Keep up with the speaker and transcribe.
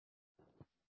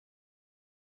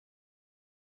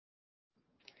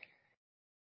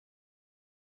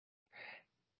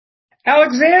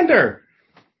Alexander,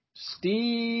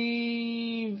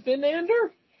 Steven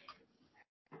Ander?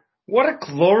 what a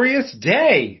glorious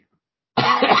day.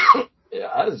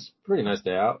 Yeah, it's a pretty nice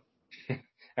day out.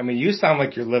 I mean, you sound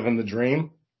like you're living the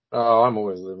dream. Oh, I'm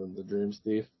always living the dream,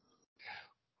 Steve.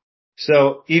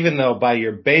 So even though by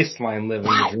your baseline living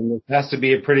the dream, it has to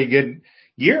be a pretty good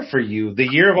year for you. The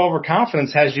year of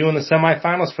overconfidence has you in the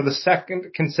semifinals for the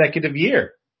second consecutive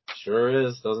year. Sure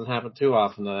is. Doesn't happen too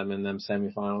often that I'm in them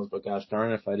semifinals, but gosh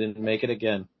darn if I didn't make it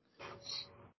again.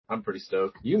 I'm pretty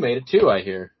stoked. You made it too, I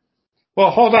hear.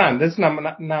 Well, hold on. This is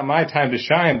not my time to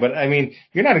shine, but I mean,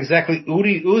 you're not exactly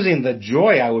oozing the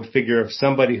joy I would figure of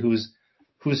somebody who's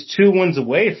 2 wins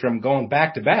away from going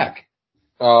back to back.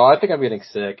 Oh, I think I'm getting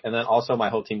sick, and then also my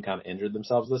whole team kind of injured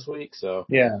themselves this week, so.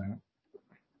 Yeah.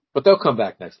 But they'll come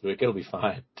back next week. It'll be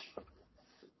fine.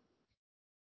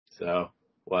 So,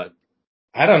 what?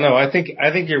 I don't know. I think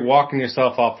you're walking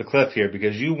yourself off the cliff here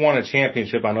because you won a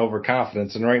championship on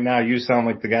overconfidence, and right now you sound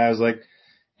like the guy who's like,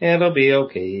 yeah, it'll be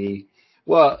okay.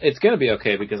 Well, it's going to be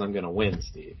okay because I'm going to win,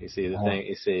 Steve. You see,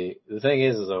 the thing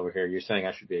is over here, you're saying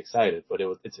I should be excited, but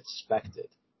it's expected.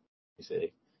 You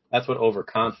see, that's what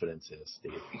overconfidence is,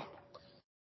 Steve.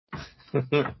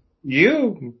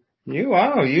 You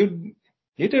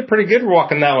did pretty good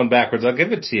walking that one backwards. I'll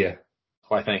give it to you.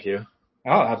 Why, thank you.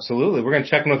 Oh, absolutely. We're going to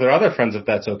check in with our other friends if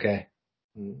that's okay.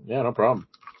 Yeah, no problem.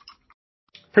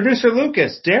 Producer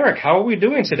Lucas, Derek, how are we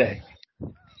doing today?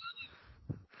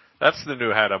 That's the new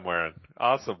hat I'm wearing.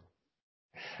 Awesome.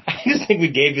 I just think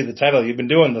we gave you the title. You've been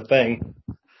doing the thing.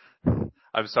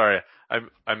 I'm sorry.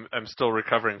 I'm still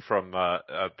recovering from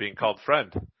being called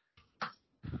friend.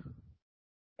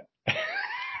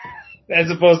 As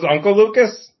opposed to Uncle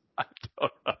Lucas? I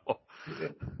don't know.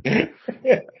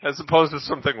 As opposed to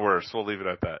something worse. We'll leave it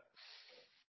at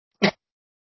that.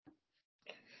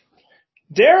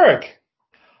 Derek,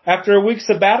 after a week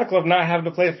sabbatical of not having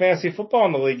to play fantasy football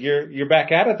in the league, you're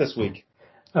back at it this week.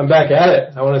 I'm back at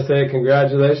it. I want to say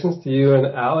congratulations to you and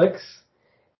Alex.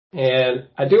 And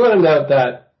I do want to note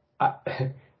that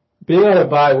being on a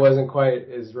bye wasn't quite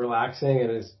as relaxing and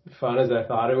as fun as I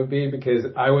thought it would be because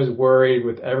I was worried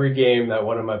with every game that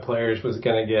one of my players was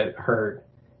going to get hurt.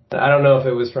 And I don't know if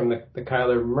it was from the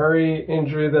Kyler Murray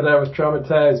injury that I was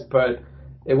traumatized, but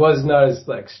it was not as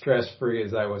stress-free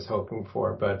as I was hoping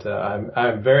for. But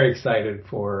I'm very excited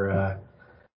for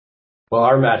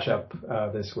our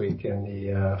matchup this week in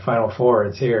the Final Four.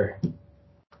 It's here.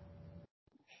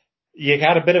 You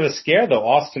got a bit of a scare, though.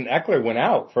 Austin Eckler went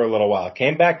out for a little while.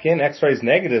 Came back in, X-rays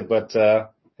negative, but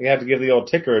you had to give the old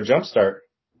ticker a jump start.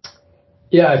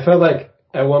 Yeah, I felt like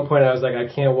at one point I was like,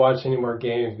 I can't watch any more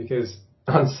games because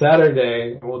on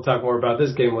Saturday, and we'll talk more about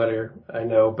this game later, I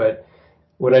know, but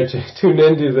when I tuned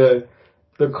into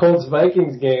the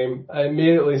Colts-Vikings game, I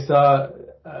immediately saw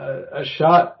a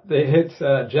shot that hit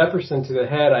Jefferson to the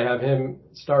head. I have him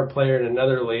star player in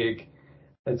another league.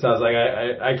 And so I was like,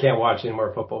 I can't watch any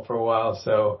more football for a while.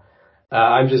 So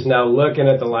I'm just now looking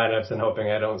at the lineups and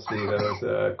hoping I don't see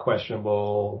those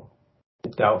questionable,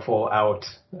 doubtful out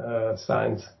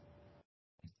signs.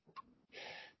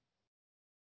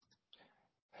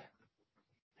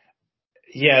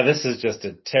 Yeah, this is just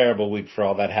a terrible week for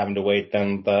all that having to wait.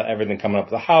 Then everything coming up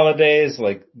the holidays,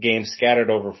 like games scattered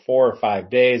over 4 or 5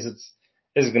 days. This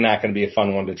is not going to be a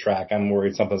fun one to track. I'm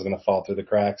worried something's going to fall through the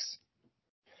cracks.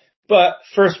 But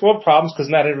first world problems, because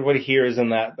not everybody here is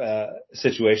in that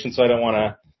situation, so I don't want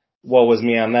to woe is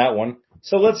me on that one.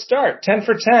 So let's start. 10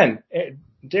 for 10.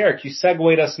 Derek, you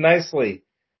segued us nicely.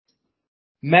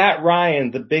 Matt Ryan,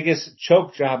 the biggest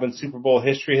choke job in Super Bowl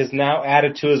history, has now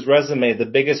added to his resume the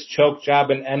biggest choke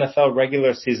job in NFL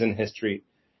regular season history.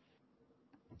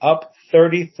 Up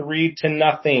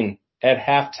 33-0 at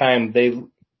halftime.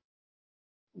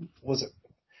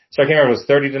 So I can't remember if it was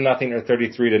 30-0 or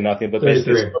 33-0, but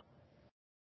basically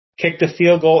kicked a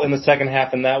field goal in the second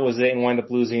half, and that was it, and wound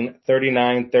up losing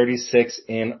 39-36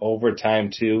 in overtime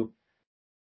to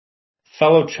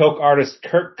fellow choke artist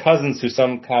Kirk Cousins, who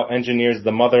somehow engineers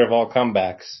the mother of all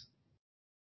comebacks.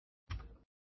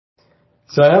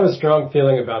 So I have a strong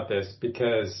feeling about this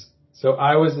because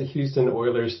I was a Houston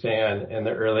Oilers fan in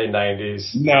the early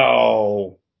 90s.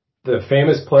 No. The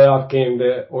famous playoff game,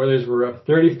 the Oilers were up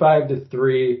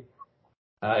 35-3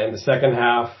 in the second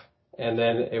half. And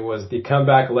then it was the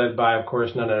comeback led by, of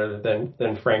course, none other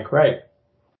than Frank Reich.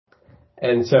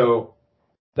 And so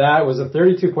that was a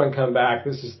 32-point comeback.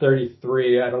 This is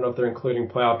 33. I don't know if they're including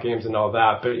playoff games and all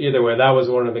that. But either way, that was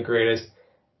one of the greatest.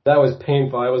 That was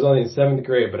painful. I was only in 7th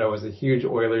grade, but I was a huge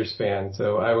Oilers fan.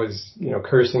 So I was,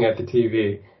 cursing at the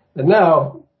TV. And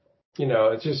now,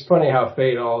 it's just funny how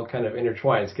fate all kind of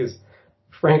intertwines because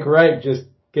Frank Reich just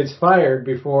gets fired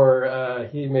before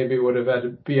he maybe would have had to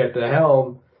be at the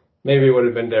helm, maybe it would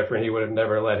have been different. He would have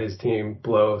never let his team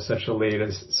blow such a lead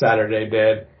as Saturday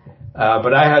did.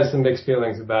 But I had some mixed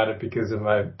feelings about it because of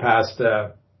my past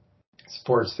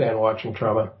sports fan watching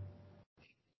trauma.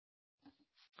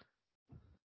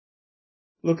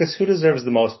 Lucas, who deserves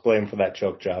the most blame for that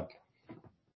choke job?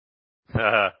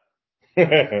 The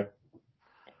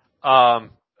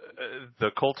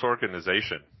Colts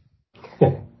organization.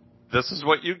 This is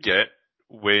what you get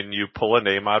when you pull a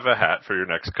name out of a hat for your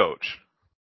next coach.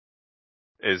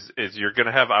 Is you're going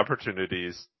to have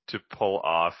opportunities to pull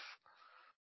off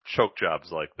choke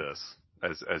jobs like this,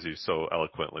 as you so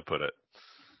eloquently put it.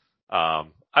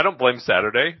 I don't blame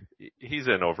Saturday. He's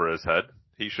in over his head.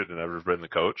 He should have never been the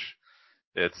coach.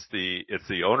 It's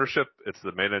the ownership. It's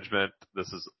the management.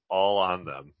 This is all on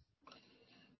them.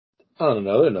 On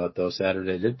another note, though,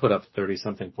 Saturday did put up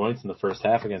 30-something points in the first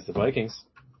half against the Vikings.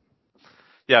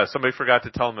 Yeah, somebody forgot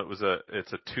to tell him it's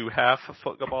a 2-half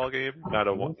football game, not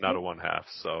a 1-half.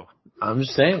 So I'm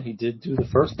just saying he did do the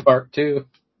first part too.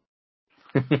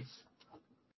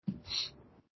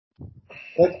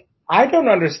 Like, I don't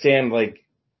understand. Like,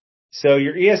 so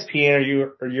you're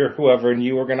ESPN or you're whoever, and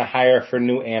you were going to hire for a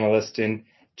new analyst, and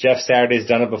Jeff Saturday's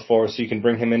done it before, so you can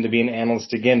bring him in to be an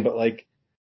analyst again. But like,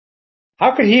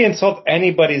 how could he insult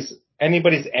anybody's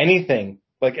anything?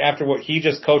 Like after what he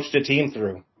just coached a team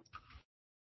through.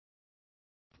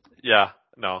 yeah,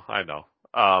 no, I know.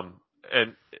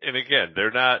 And again,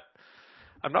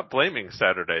 I'm not blaming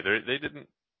Saturday. They didn't.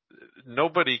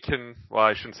 Nobody can. Well,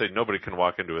 I shouldn't say nobody can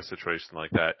walk into a situation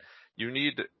like that. You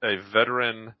need a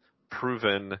veteran,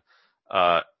 proven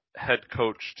head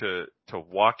coach to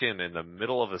walk in the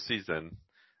middle of a season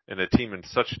and a team in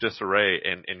such disarray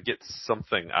and get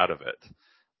something out of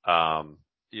it.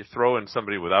 You throw in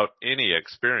somebody without any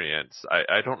experience.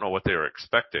 I don't know what they were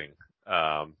expecting.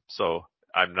 So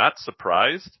I'm not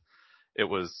surprised. It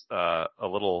was a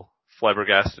little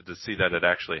flabbergasted to see that it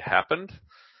actually happened.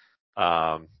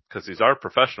 Because these are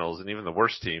professionals, and even the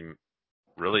worst team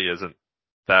really isn't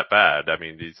that bad. I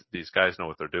mean, these guys know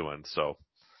what they're doing. So,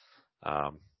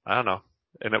 I don't know.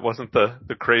 And it wasn't the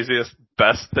craziest,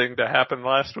 best thing to happen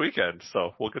last weekend.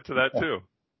 So we'll get to that too.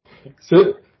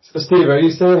 So Steve, are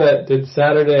you saying that did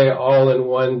Saturday all in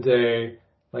one day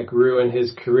like ruin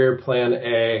his career plan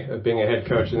A of being a head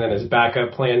coach and then his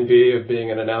backup plan B of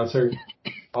being an announcer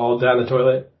all down the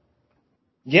toilet?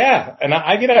 Yeah, and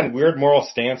I get on weird moral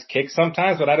stance kicks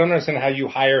sometimes, but I don't understand how you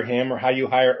hire him or how you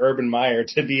hire Urban Meyer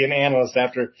to be an analyst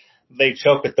after they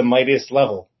choke at the mightiest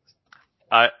level.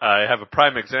 I have a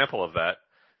prime example of that,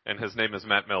 and his name is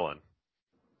Matt Millen.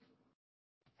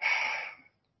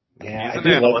 Yeah, he's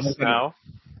an analyst now.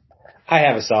 I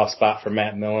have a soft spot for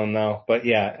Matt Millen, though. But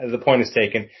yeah, the point is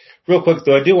taken. Real quick,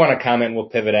 though, I do want to comment, and we'll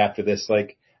pivot after this.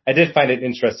 Like, I did find it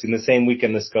interesting. The same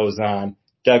weekend this goes on,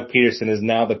 Doug Peterson is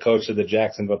now the coach of the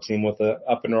Jacksonville team with an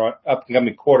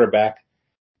up-and-coming quarterback.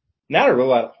 Not a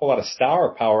whole lot of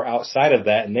star power outside of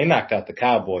that, and they knocked out the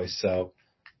Cowboys. So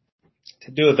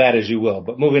to do with that as you will.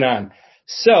 But moving on.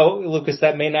 So, Lucas,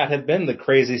 that may not have been the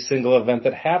crazy single event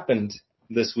that happened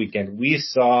this weekend. We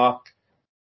saw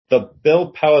the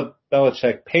Bill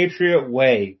Belichick Patriot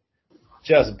Way,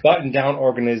 just button-down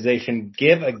organization,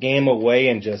 give a game away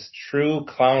in just true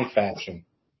clown fashion.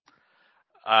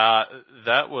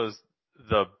 That was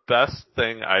the best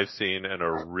thing I've seen in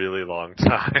a really long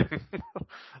time.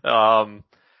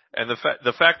 And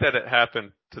the fact that it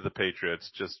happened to the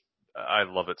Patriots, I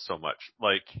love it so much.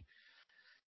 Like,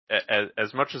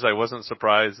 as much as I wasn't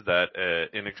surprised that an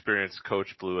inexperienced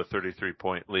coach blew a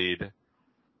 33-point lead,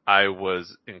 I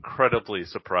was incredibly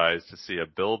surprised to see a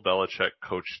Bill Belichick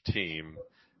coach team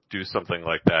do something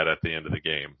like that at the end of the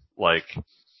game. Like,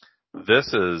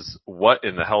 this is what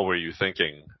in the hell were you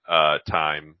thinking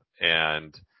time,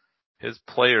 and his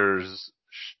players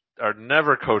are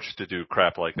never coached to do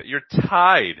crap like that. You're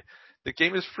tied. The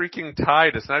game is freaking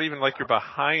tied. It's not even like you're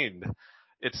behind.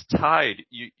 It's tied.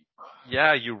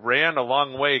 You ran a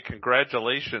long way.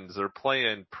 Congratulations. They're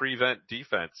playing prevent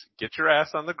defense. Get your ass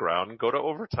on the ground and go to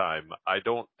overtime. I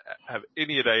don't have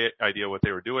any idea what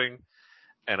they were doing,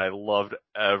 and I loved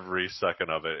every second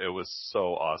of it. It was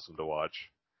so awesome to watch.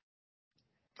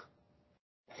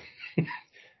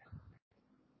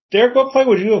 Derek, what play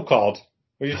would you have called?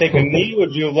 Would you take a knee?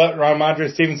 Would you let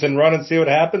Ramondre Stevenson run and see what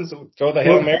happens? Throw the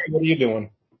Hail Mary? What are you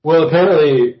doing? Well,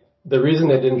 apparently the reason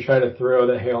they didn't try to throw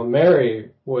the Hail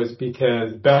Mary was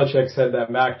because Belichick said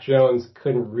that Mac Jones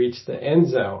couldn't reach the end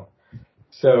zone.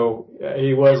 So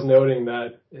he was noting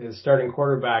that his starting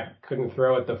quarterback couldn't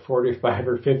throw at the 45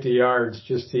 or 50 yards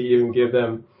just to even give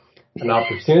them an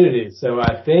opportunity. So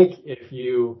I think if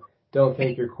you don't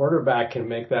think your quarterback can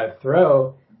make that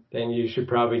throw, then you should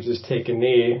probably just take a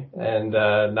knee and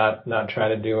not try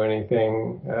to do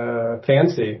anything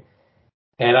fancy.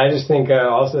 And I just think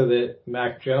also that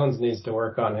Mac Jones needs to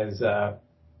work on his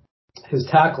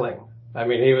tackling. I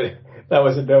mean, that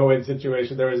was a no-win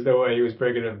situation. There was no way he was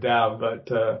bringing him down, but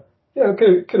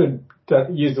could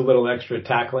have used a little extra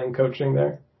tackling coaching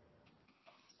there.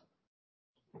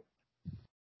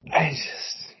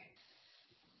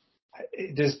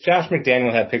 Does Josh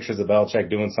McDaniel have pictures of Belichick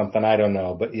doing something? I don't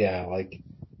know, but yeah, like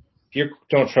if you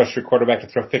don't trust your quarterback to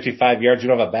throw 55 yards, you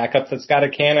don't have a backup that's got a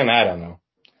cannon. I don't know,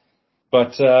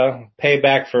 but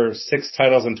payback for 6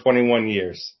 titles in 21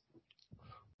 years.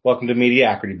 Welcome to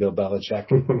mediocrity, Bill Belichick.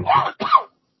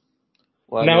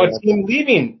 Well, now it's him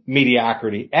leaving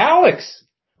mediocrity. Alex,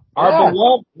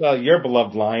 your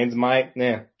beloved Lions,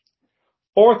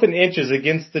 4th and inches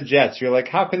against the Jets. You're like,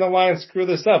 how can the Lions screw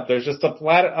this up? There's just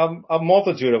a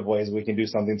multitude of ways we can do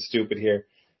something stupid here.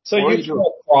 So you throw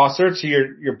a crosser to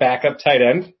your backup tight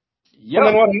end. Yep. And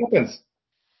then what happens?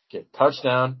 Get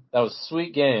touchdown. That was a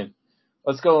sweet game.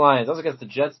 Let's go Lions. That was against the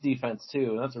Jets defense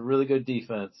too. That's a really good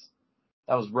defense.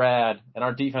 That was rad. And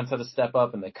our defense had to step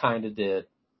up, and they kind of did.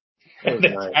 They kind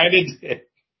of did. It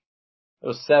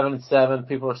was 7-7.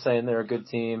 People are saying they're a good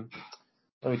team.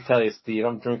 Let me tell you, Steve,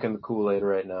 I'm drinking the Kool-Aid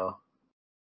right now.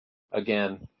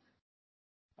 Again.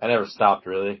 I never stopped,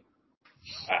 really.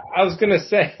 I was going to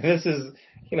say, this is,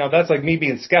 that's like me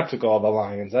being skeptical of the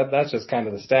Lions. That's just kind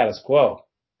of the status quo.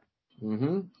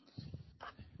 Mm-hmm.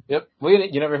 Yep.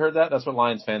 You never heard that? That's what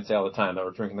Lions fans say all the time, that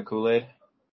we're drinking the Kool-Aid.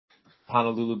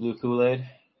 Honolulu Blue Kool-Aid.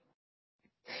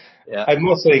 Yeah. I've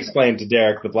mostly explained to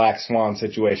Derek the Black Swan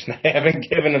situation. I haven't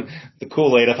given him the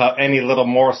Kool-Aid of how any little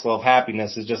morsel of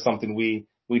happiness is just something we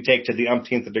take to the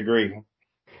umpteenth degree.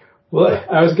 Well,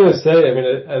 I was going to say, I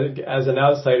mean, as an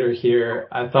outsider here,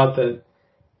 I thought that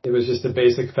it was just a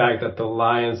basic fact that the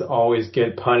Lions always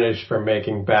get punished for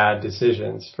making bad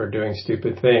decisions, for doing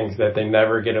stupid things, that they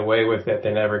never get away with it.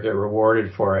 They never get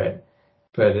rewarded for it.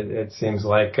 But it seems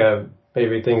like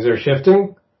maybe things are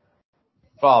shifting.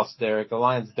 False, Derek. The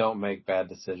Lions don't make bad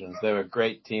decisions. They're a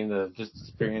great team that have just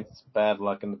experienced bad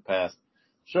luck in the past.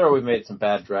 Sure, we made some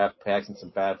bad draft picks and some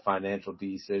bad financial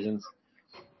decisions.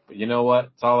 But you know what?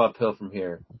 It's all uphill from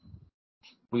here.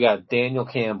 We got Daniel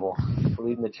Campbell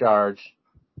leading the charge.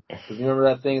 Because you remember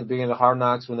that thing at the beginning of the Hard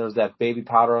Knocks when there was that baby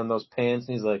powder on those pants?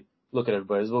 And he's like, look at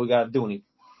everybody. This is what we got to do. And he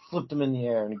flipped them in the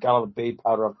air and he got all the baby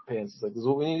powder off the pants. He's like, this is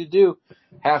what we need to do.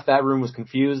 Half that room was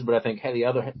confused, but I think the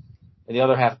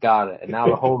other half got it. And now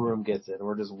the whole room gets it. And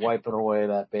we're just wiping away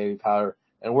that baby powder.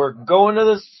 And we're going to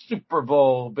the Super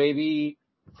Bowl, baby.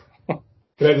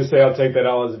 Can I just say I'll take that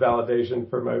all as validation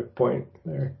for my point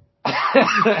there.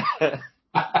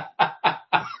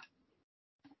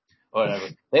 Whatever.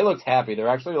 They looked happy. They're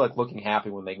actually like looking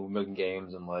happy when they win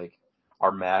games and like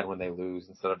are mad when they lose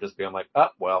instead of just being like, oh,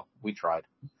 well, we tried.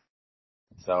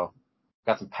 So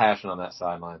got some passion on that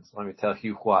sidelines. Let me tell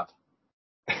you what.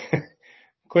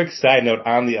 Quick side note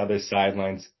on the other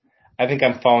sidelines. I think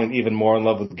I'm falling even more in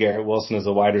love with Garrett Wilson as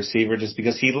a wide receiver just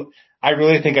because I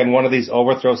really think on one of these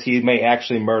overthrows he may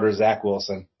actually murder Zach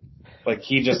Wilson. Like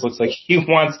he just looks like he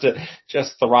wants to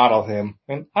just throttle him.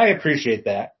 And I appreciate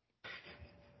that.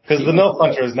 Because the Mill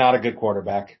Puncher is not a good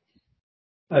quarterback.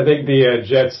 I think the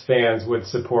Jets fans would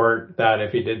support that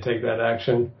if he did take that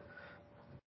action.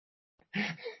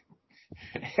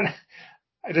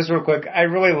 Just real quick, I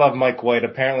really love Mike White.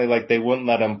 Apparently, like, they wouldn't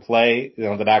let him play.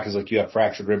 The doctor's like, you have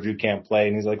fractured ribs, you can't play.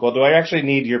 And he's like, well, do I actually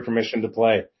need your permission to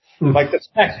play? Like, the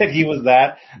fact that he was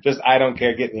that, I don't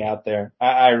care, get me out there.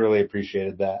 I really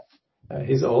appreciated that.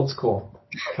 He's old school.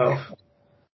 Tough.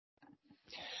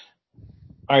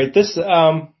 All right, this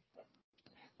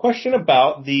question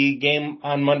about the game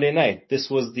on Monday night. This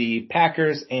was the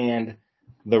Packers and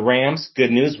the Rams.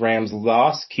 Good news, Rams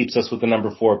loss keeps us with the number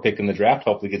 4 pick in the draft.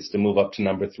 Hopefully gets to move up to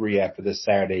number 3 after this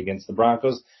Saturday against the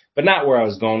Broncos, but not where I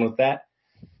was going with that.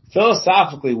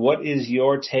 Philosophically, what is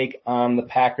your take on the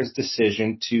Packers'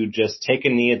 decision to just take a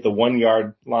knee at the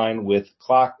 1-yard line with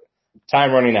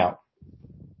time running out?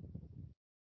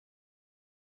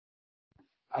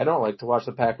 I don't like to watch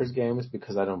the Packers games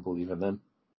because I don't believe in them.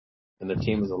 And their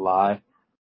team is a lie.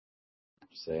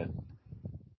 Just saying.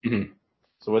 Mm-hmm.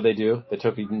 So what did they do? They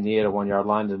took a knee at a 1-yard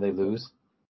line, did they lose?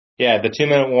 Yeah, the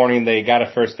 2-minute warning, they got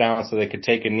a first down so they could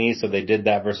take a knee, so they did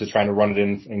that versus trying to run it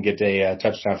in and get a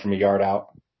touchdown from a yard out.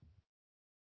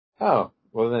 Oh,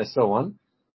 well then they still won?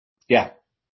 Yeah.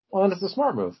 Well then it's a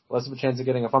smart move. Less of a chance of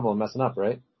getting a fumble and messing up,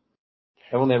 right?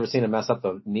 I've only ever seen him mess up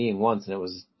the kneeing once, and it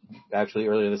was actually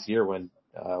earlier this year when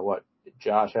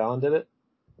Josh Allen did it?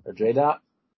 Or J-Dot?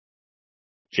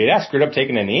 J-Dot screwed up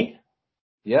taking a knee?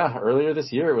 Yeah, earlier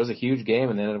this year it was a huge game,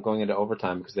 and they ended up going into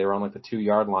overtime because they were on like the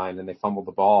 2-yard line and they fumbled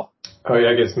the ball. Oh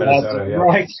yeah, against Minnesota. That's Yeah.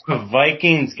 right. The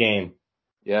Vikings game.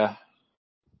 Yeah.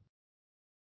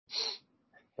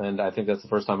 And I think that's the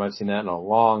first time I've seen that in a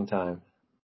long time.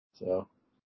 So,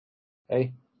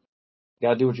 hey, you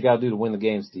gotta do what you gotta do to win the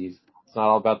game, Steve. It's not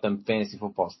all about them fantasy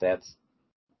football stats.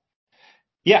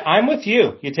 Yeah, I'm with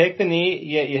you. You take the knee,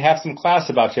 you have some class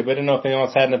about you, but I didn't know if anyone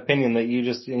else had an opinion that you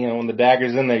just, when the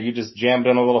dagger's in there, you just jammed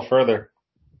in a little further.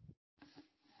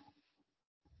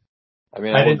 I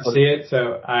mean, I didn't see it,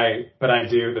 but I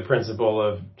do the principle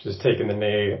of just taking the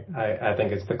knee. I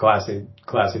think it's the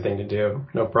classy thing to do.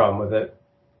 No problem with it.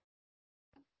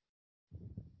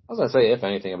 I was gonna say, if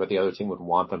anything, I bet the other team would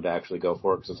want them to actually go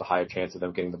for it because there's a higher chance of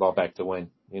them getting the ball back to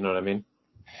win. You know what I mean?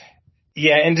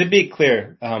 Yeah, and to be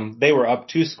clear, they were up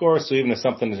 2 scores, so even if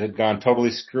something had gone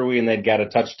totally screwy and they'd got a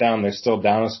touchdown, they're still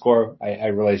down a score. I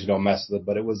realize you don't mess with it,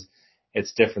 but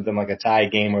it's different than like a tie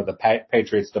game or the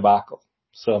Patriots debacle.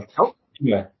 So,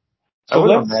 yeah. I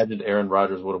would have imagined Aaron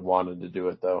Rodgers would have wanted to do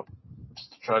it though,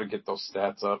 just to try to get those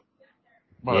stats up.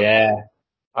 But yeah.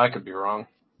 I could be wrong.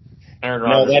 Aaron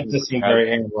Rodgers. No, that just seems very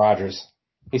Aaron Rodgers.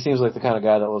 He seems like the kind of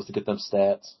guy that loves to get them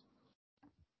stats.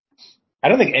 I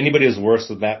don't think anybody is worse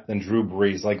with that than Drew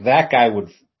Brees. Like that guy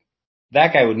would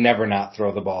never not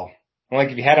throw the ball. And like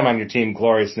if you had him on your team,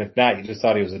 glorious, and if not, you just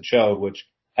thought he was a chode, which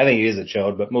I think he is a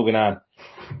chode, but moving on.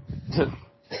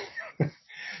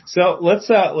 So let's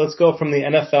go from the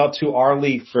NFL to our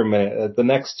league for a minute. The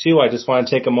next two, I just want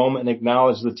to take a moment and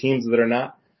acknowledge the teams that are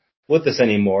not with us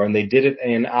anymore, and they did it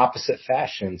in opposite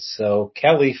fashions. So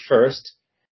Kelly first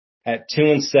at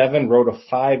 2-7 rode a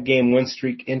 5-game win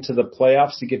streak into the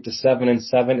playoffs to get to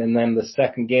 7-7, and then the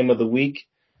second game of the week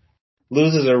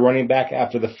loses a running back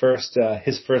after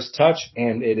his first touch,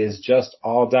 and it is just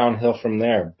all downhill from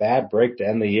there. Bad break to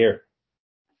end the year.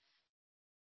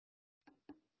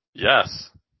 Yes.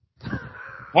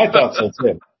 I thought so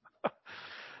too.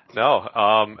 No,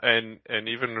 and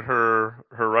even her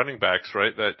running backs,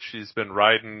 right, that she's been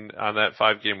riding on that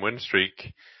 5-game win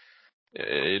streak,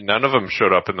 none of them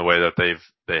showed up in the way that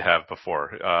they have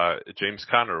before. James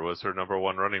Conner was her number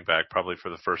 1 running back probably for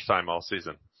the first time all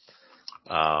season.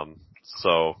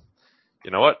 So,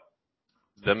 you know what?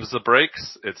 Them's the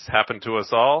breaks. It's happened to us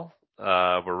all.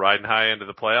 We're riding high into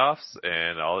the playoffs,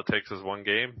 and all it takes is one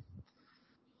game,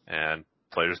 and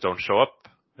players don't show up,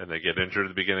 and they get injured at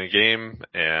the beginning of the game,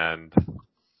 and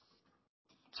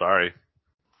sorry.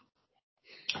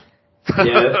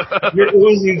 Yeah, you're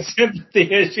losing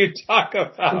sympathy as you talk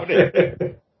about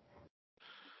it.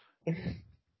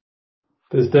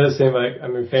 This does seem like,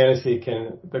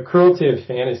 the cruelty of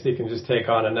fantasy can just take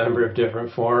on a number of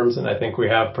different forms, and I think we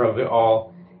have probably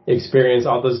all experienced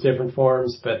all those different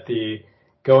forms, but the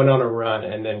going on a run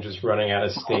and then just running out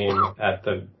of steam at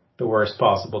the worst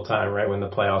possible time, right when the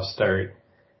playoffs start,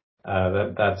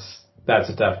 that's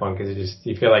a tough one because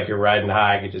you feel like you're riding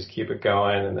high, you just keep it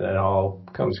going, and then it all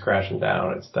comes crashing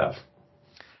down. It's tough.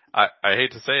 I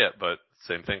hate to say it, but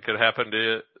same thing could happen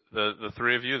to the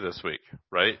three of you this week,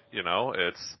 right?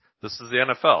 This is the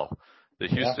NFL. The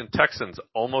Houston Texans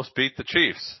almost beat the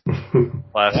Chiefs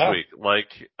last week. Like,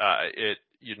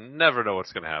 you never know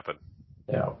what's going to happen.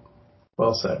 Yeah.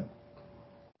 Well said.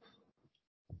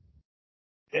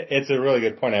 It's a really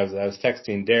good point. I was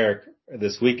texting Derek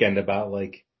this weekend about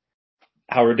like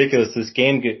how ridiculous this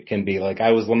game can be. Like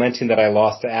I was lamenting that I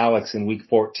lost to Alex in week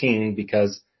 14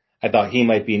 because I thought he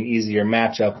might be an easier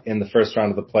matchup in the first round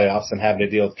of the playoffs and having to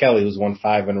deal with Kelly, who's won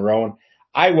 5 in a row. And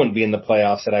I wouldn't be in the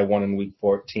playoffs had I won in week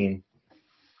 14.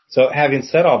 So having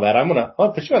said all that,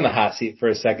 I'll put you on the hot seat for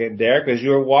a second, Derek, as you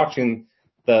were watching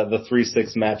the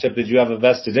 3-6 matchup. Did you have a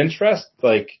vested interest?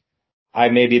 Like I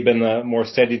maybe have been the more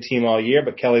steady team all year,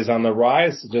 but Kelly's on the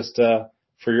rise. Just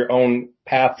for your own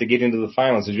path to get into the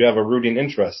finals, did you have a rooting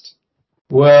interest?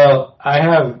 Well, I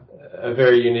have a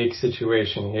very unique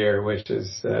situation here, which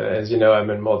is, as you know, I'm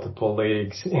in multiple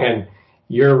leagues, and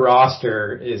your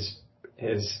roster is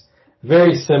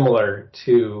very similar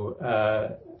to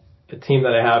a team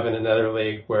that I have in another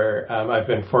league where I've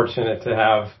been fortunate to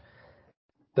have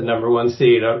the number 1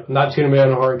 seed. I'm not tooting my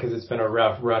own horn because it's been a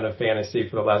rough run of fantasy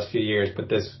for the last few years, but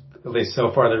this, at least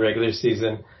so far, the regular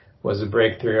season was a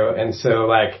breakthrough. And so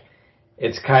like,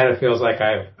 it's kind of feels like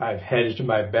I've hedged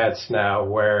my bets now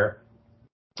where,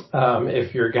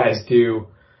 if your guys do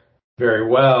very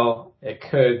well, it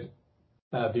could,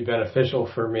 be beneficial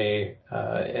for me,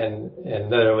 in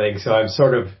another league. So I'm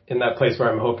sort of in that place where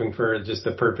I'm hoping for just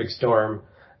the perfect storm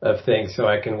of things so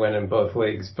I can win in both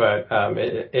leagues. But,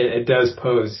 it does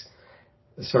pose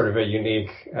sort of a unique,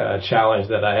 challenge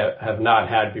that I have not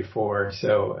had before.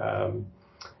 So,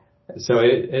 So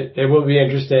it will be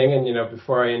interesting. And,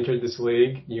 before I entered this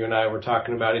league, you and I were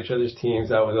talking about each other's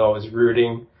teams. I was always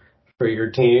rooting for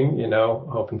your team,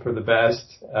 hoping for the best.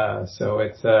 So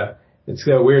it's a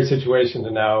weird situation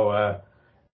to now,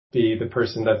 be the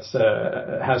person that's,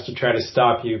 has to try to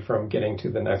stop you from getting to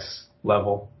the next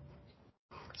level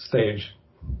stage.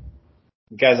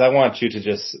 Guys, I want you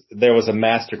to there was a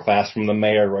master class from the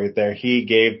mayor right there. He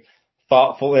gave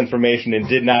thoughtful information and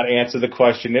did not answer the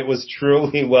question. It was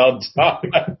truly well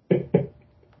done.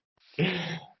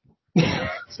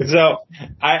 So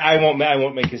I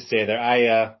won't make you stay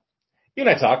there. You and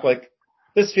I talk like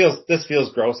this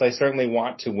feels gross. I certainly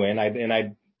want to win. I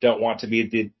don't want to be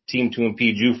the team to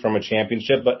impede you from a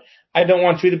championship, but I don't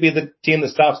want you to be the team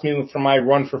that stops me from my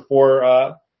run for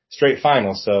 4 straight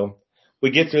finals. So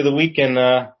we get through the week and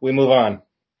we move on.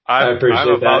 I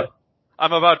appreciate that.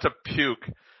 I'm about to puke.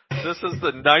 This is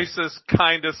the nicest,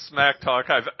 kindest smack talk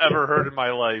I've ever heard in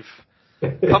my life.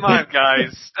 Come on,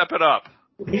 guys, step it up.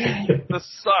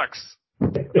 This sucks.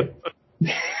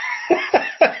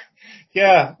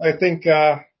 Yeah, I think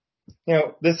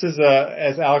this is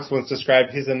as Alex once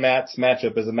described his and Matt's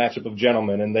matchup as a matchup of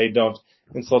gentlemen, and they don't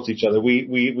insult each other.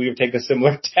 We take a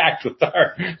similar tact with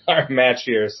our match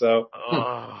here. So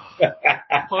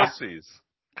pussies.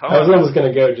 I was almost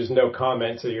going to go just no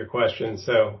comment to your question,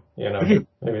 so maybe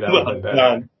that would have been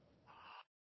better.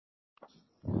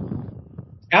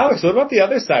 Alex, what about the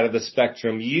other side of the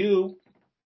spectrum? You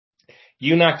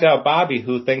knocked out Bobby,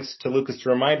 who, thanks to Lucas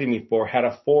reminding me had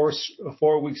a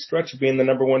 4-week stretch of being the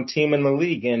number 1 team in the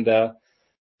league, and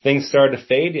things started to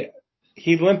fade.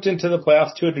 He limped into the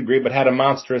playoffs to a degree, but had a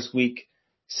monstrous week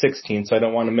 16. So I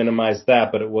don't want to minimize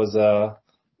that, but it was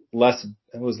less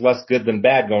good than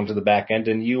bad going to the back end,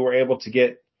 and you were able to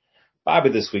get Bobby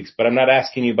this week. But I'm not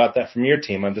asking you about that from your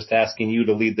team. I'm just asking you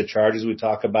to lead the charge as we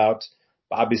talk about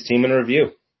Bobby's team in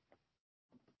review.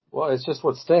 Well, it's just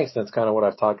what stinks. That's kind of what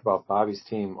I've talked about Bobby's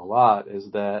team a lot,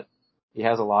 is that he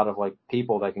has a lot of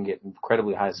people that can get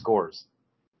incredibly high scores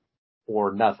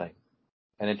or nothing.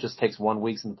 And it just takes 1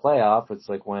 week in the playoff. It's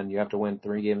like when you have to win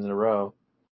 3 games in a row.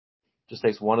 It just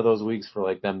takes one of those weeks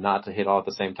for them not to hit all at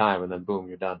the same time, and then boom,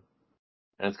 you're done.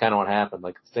 And it's kind of what happened.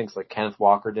 It stinks. Kenneth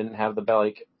Walker didn't have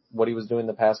what he was doing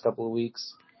the past couple of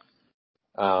weeks.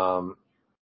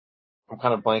 I'm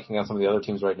kind of blanking on some of the other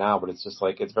teams right now, but it's just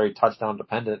it's very touchdown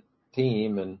dependent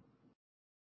team, and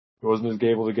he wasn't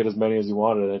able to get as many as he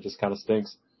wanted, and it just kind of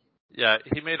stinks. Yeah,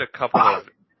 he made a couple of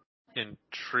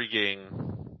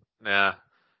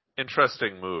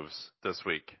interesting moves this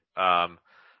week.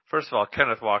 First of all,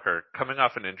 Kenneth Walker, coming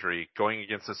off an injury, going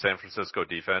against the San Francisco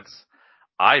defense,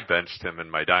 I benched him in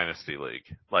my Dynasty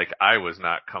League. I was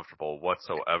not comfortable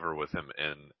whatsoever with him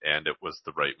and it was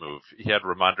the right move. He had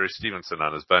Ramondre Stevenson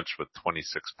on his bench with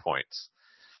 26 points.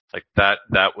 That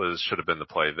should have been the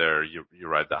play there. You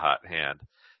ride the hot hand.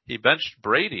 He benched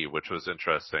Brady, which was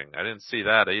interesting. I didn't see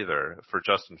that either for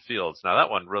Justin Fields. Now that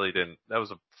one really that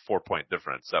was a 4-point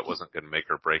difference. That wasn't going to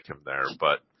make or break him there,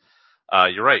 but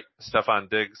you're right. Stephon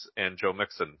Diggs and Joe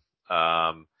Mixon,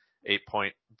 8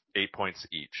 points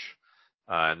each.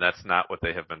 And that's not what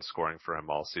they have been scoring for him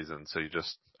all season. So you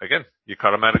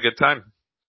caught him at a good time.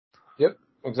 Yep,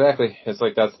 exactly. It's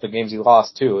that's the games he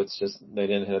lost too. It's just they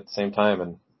didn't hit at the same time.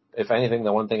 And if anything,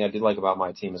 the one thing I did like about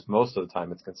my team is most of the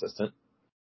time it's consistent.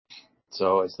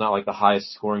 So it's not the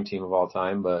highest scoring team of all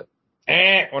time, but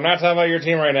we're not talking about your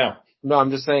team right now. No,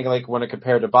 I'm just saying when it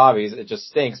compared to Bobby's, it just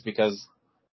stinks because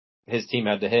his team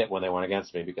had to hit when they went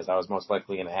against me because I was most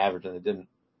likely going to average and it didn't.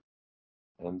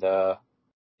 And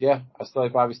yeah, I still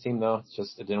like Bobby's team though. It's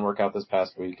just it didn't work out this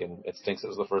past week, and it stinks. It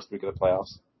was the first week of the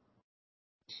playoffs.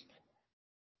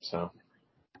 So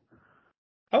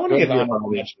I want to give honorable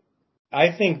mention.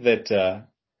 I think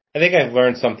I've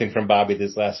learned something from Bobby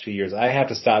these last few years. I have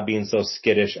to stop being so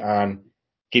skittish on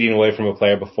getting away from a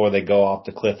player before they go off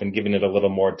the cliff and giving it a little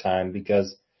more time,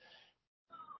 because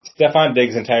Stephon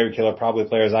Diggs and Tyreek Hill are probably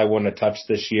players I wouldn't have touched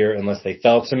this year unless they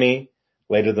fell to me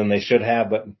later than they should have.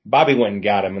 But Bobby went and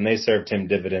got him, and they served him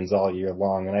dividends all year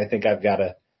long. And I think I've got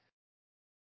to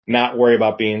not worry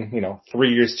about being,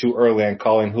 3 years too early on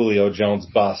calling Julio Jones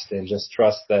bust, and just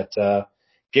trust that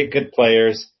get good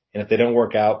players. And if they don't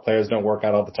work out, players don't work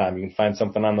out all the time. You can find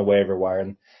something on the waiver wire.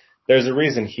 And there's a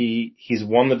reason he's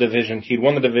won the division. He'd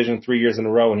won the division 3 years in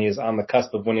a row, and he is on the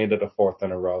cusp of winning it a fourth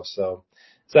in a row. So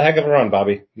it's a heck of a run,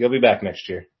 Bobby. You'll be back next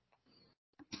year.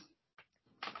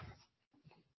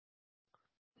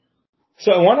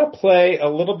 So I want to play a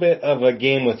little bit of a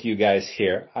game with you guys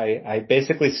here. I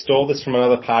basically stole this from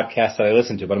another podcast that I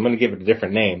listened to, but I'm going to give it a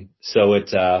different name so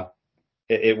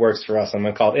it works for us. I'm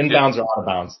going to call it Inbounds or Out of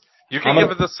Bounds. You can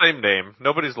give it the same name.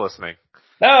 Nobody's listening.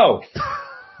 No.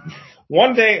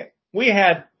 One day we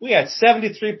had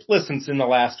 73 listens in the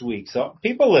last week, so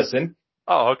people listen.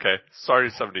 Oh, okay.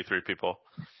 Sorry, 73 people.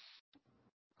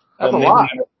 That's a lot.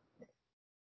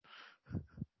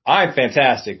 I'm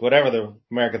fantastic. Whatever the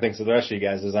America thinks of the rest of you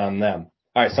guys is on them.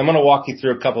 All right, so I'm going to walk you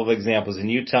through a couple of examples,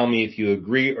 and you tell me if you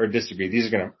agree or disagree.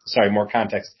 These are more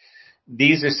context.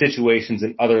 These are situations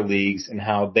in other leagues and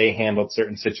how they handled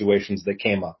certain situations that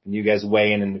came up. And you guys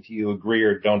weigh in and if you agree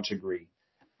or don't agree.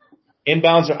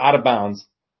 Inbounds or out of bounds,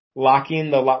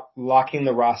 locking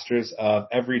the rosters of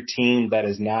every team that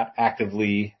is not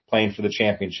actively playing for the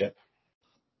championship.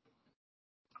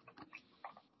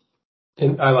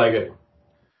 And I like it.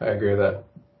 I agree with that.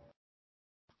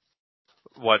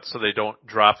 What, so they don't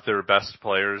drop their best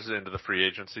players into the free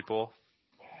agency pool?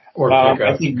 Or pick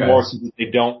up I think guys. more so that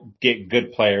they don't get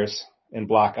good players and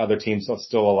block other teams that's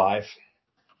still alive.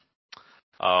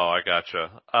 Oh, I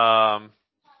gotcha.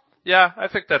 Yeah, I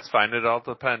think that's fine. It all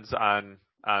depends on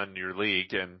your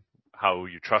league and how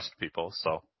you trust people,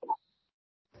 so.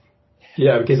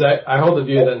 Yeah, because I hold the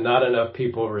view that not enough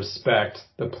people respect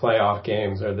the playoff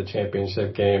games or the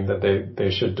championship game, that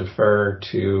they should defer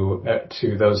to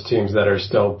those teams that are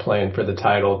still playing for the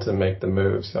title to make the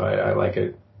move. So I like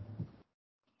it.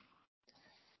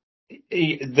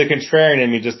 The contrarian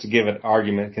in me, just to give an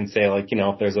argument, can say, like,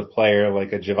 if there's a player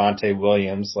like a Javonte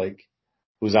Williams, like,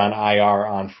 who's on IR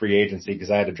on free agency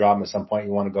because I had to drop him at some point,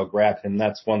 you want to go grab him,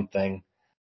 that's one thing.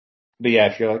 But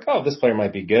yeah, if you're like, oh, this player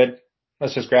might be good,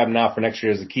 let's just grab him now for next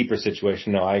year as a keeper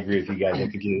situation. No, I agree with you guys. I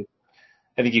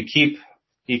think you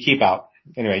keep out.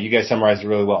 Anyway, you guys summarized it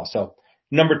really well. So,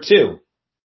 number 2,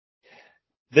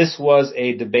 this was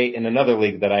a debate in another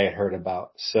league that I had heard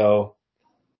about. So,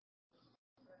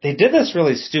 they did this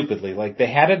really stupidly. Like, they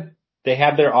had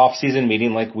their off-season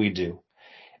meeting like we do.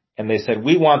 And they said,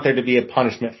 we want there to be a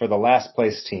punishment for the last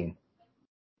place team.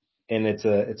 And it's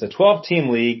a 12-team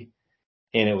league,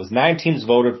 and it was 9 teams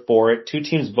voted for it, 2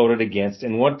 teams voted against,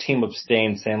 and 1 team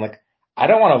abstained, saying, like, I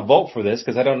don't want to vote for this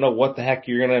because I don't know what the heck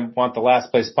you're going to want the last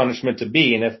place punishment to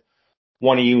be. And if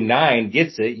one of you 9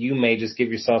 gets it, you may just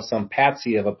give yourself some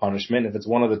patsy of a punishment. If it's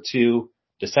one of the 2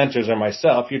 dissenters or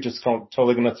myself, you're just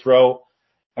totally going to throw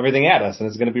everything at us, and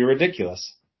it's going to be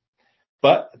ridiculous.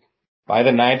 But by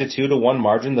the 9-2 to 1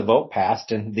 margin, the vote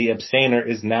passed, and the abstainer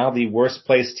is now the worst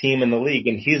placed team in the league,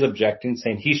 and he's objecting,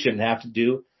 saying he shouldn't have to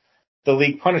do the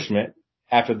league punishment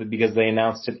because they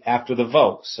announced it after the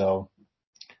vote. So,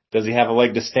 does he have a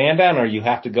leg to stand on, or you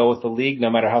have to go with the league no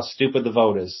matter how stupid the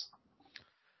vote is?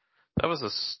 That was a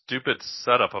stupid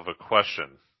setup of a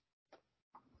question.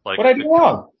 Like, what I do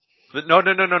wrong? No,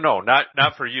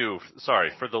 not for you. Sorry,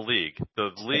 for the league.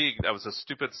 The league, that was a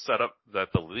stupid setup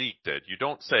that the league did. You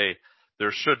don't say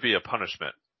there should be a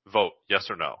punishment. Vote yes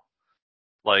or no.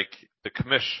 Like, the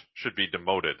commish should be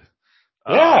demoted.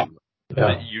 Yeah.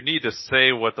 You need to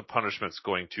say what the punishment's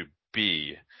going to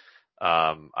be.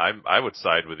 I would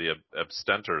side with the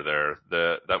abstenter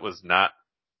there. That was not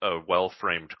a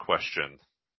well-framed question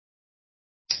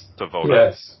to vote on.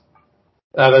 Yes.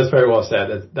 That's very well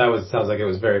said. Sounds like it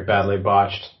was very badly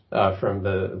botched from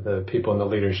the people in the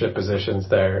leadership positions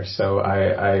there. So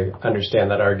I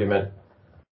understand that argument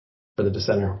for the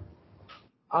dissenter.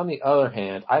 On the other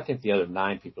hand, I think the other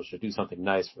 9 people should do something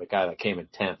nice for the guy that came in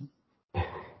 10th.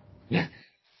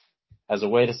 As a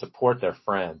way to support their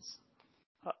friends.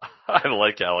 I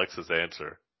like Alex's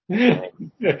answer.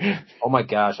 Oh my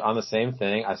gosh, on the same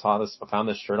thing, I found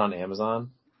this shirt on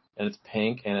Amazon, and it's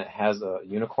pink, and it has a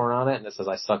unicorn on it, and it says,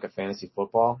 I suck at fantasy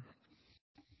football.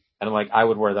 And I'm like, I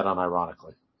would wear that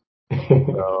unironically.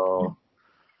 So.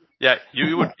 Yeah,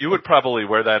 you would probably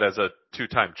wear that as a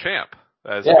 2-time champ.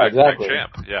 As yeah, a back-to-back exactly.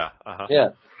 champ. Yeah. Uh-huh. Yeah.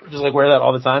 Just like wear that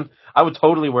all the time. I would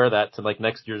totally wear that to like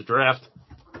next year's draft.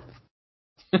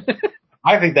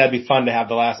 I think that'd be fun to have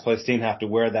the last place team have to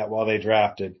wear that while they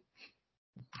drafted.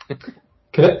 Can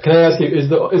I ask you, is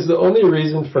the only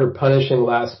reason for punishing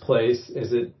last place,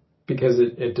 is it because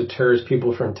it deters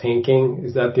people from tanking?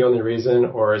 Is that the only reason,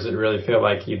 or does it really feel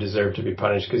like you deserve to be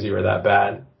punished because you were that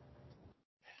bad?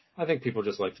 I think people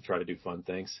just like to try to do fun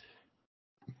things.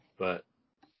 But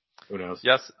who knows?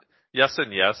 Yes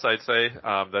and yes, I'd say.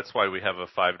 That's why we have a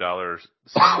 $5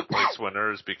 second place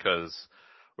winners, because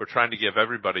we're trying to give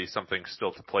everybody something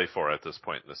still to play for at this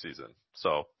point in the season.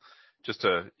 So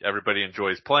everybody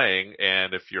enjoys playing,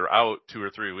 and if you're out 2 or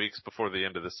 3 weeks before the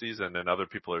end of the season and other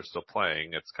people are still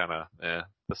playing, it's kind of,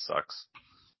 this sucks.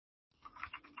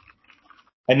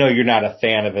 I know you're not a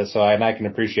fan of it, and I can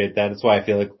appreciate that. That's why I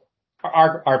feel like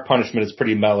our punishment is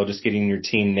pretty mellow, just getting your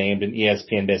team named, and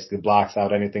ESPN basically blocks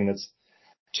out anything that's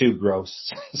too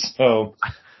gross. So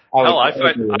Hell, I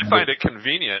find it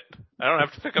convenient. I don't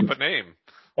have to pick up a name.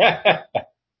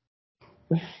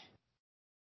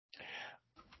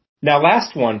 Now,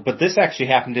 last one, but this actually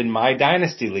happened in my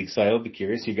Dynasty League, so I'll be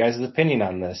curious your guys' opinion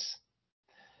on this.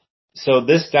 So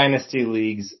this Dynasty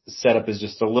League's setup is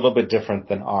just a little bit different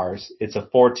than ours. It's a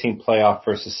 14 playoff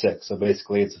versus 6. So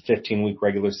basically it's a 15-week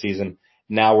regular season.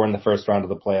 Now we're in the first round of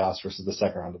the playoffs versus the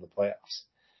second round of the playoffs.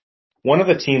 One of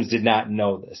the teams did not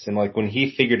know this. And like when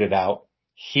he figured it out,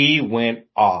 he went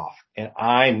off. And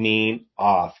I mean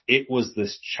off. It was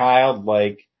this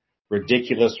childlike,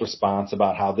 ridiculous response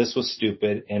about how this was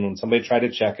stupid. And when somebody tried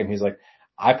to check him, he's like,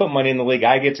 I put money in the league.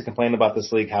 I get to complain about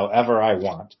this league however I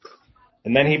want.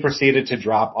 And then he proceeded to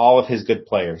drop all of his good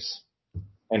players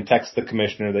and text the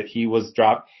commissioner that he was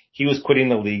quitting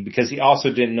the league because he also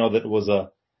didn't know that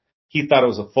he thought it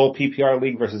was a full PPR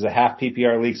league versus a half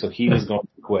PPR league. So he was going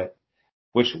to quit,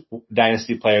 which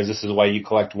Dynasty players, this is why you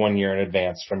collect 1 year in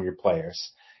advance from your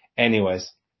players.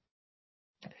 Anyways.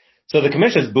 So the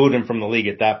commissioners booed him from the league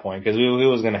at that point because he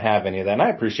wasn't going to have any of that. And I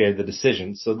appreciated the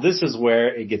decision. So this is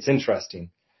where it gets interesting.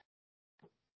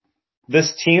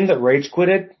 This team that rage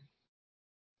quitted,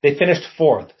 they finished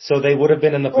 4th, so they would have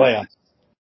been in the playoffs.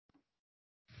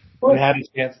 And had a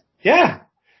chance. Yeah.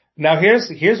 Now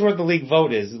here's where the league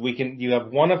vote is. You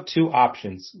have one of 2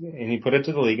 options, and he put it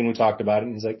to the league, and we talked about it.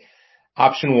 And he's like,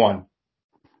 option 1,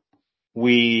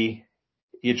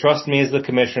 you trust me as the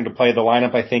commissioner to play the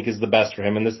lineup I think is the best for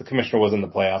him, and the commissioner was in the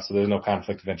playoffs, so there's no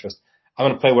conflict of interest. I'm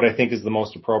going to play what I think is the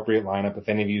most appropriate lineup. If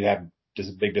any of you have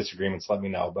just big disagreements, let me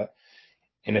know.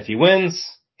 And if he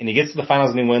wins, and he gets to the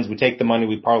finals and he wins, we take the money,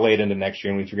 we parlay it into next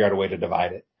year, and we figure out a way to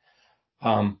divide it.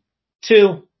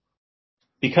 2,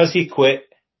 because he quit,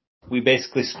 we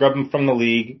basically scrub him from the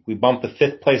league. We bump the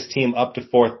 5th place team up to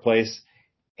 4th place,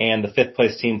 and the 5th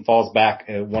place team falls back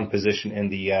 1 position in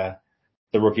the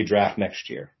rookie draft next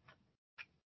year.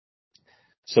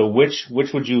 So which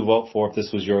would you vote for if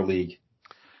this was your league?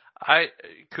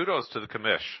 Kudos to the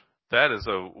commish. That is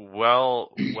a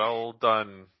well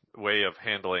done way of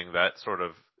handling that sort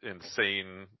of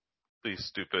insanely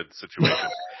stupid situation.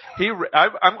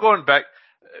 I'm going back.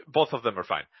 Both of them are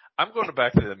fine. I'm going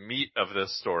back to the meat of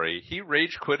this story. He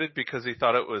rage quitted because he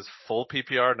thought it was full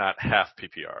PPR, not half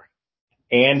PPR.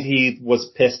 And he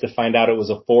was pissed to find out it was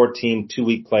a 4-team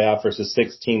 2-week playoff versus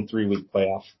 6-team 3-week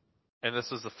playoff. And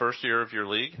this is the first year of your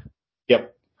league?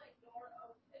 Yep.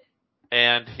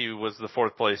 And he was the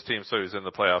 4th place team, so he was in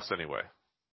the playoffs anyway.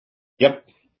 Yep.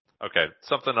 Okay,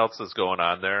 something else is going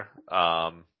on there.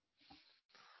 I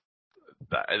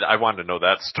wanted to know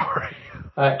that story.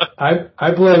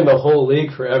 I blame the whole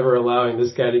league for ever allowing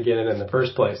this guy to get in the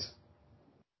first place.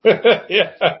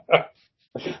 Yeah.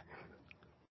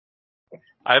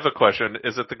 I have a question.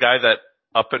 Is it the guy that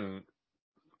up and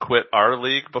quit our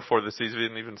league before the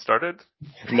season even started?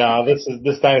 No, this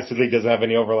Dynasty League doesn't have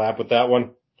any overlap with that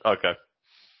one. Okay.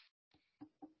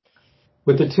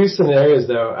 With the 2 scenarios,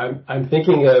 though, I'm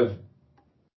thinking of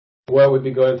what would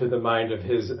be going through the mind of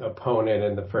his opponent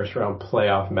in the first round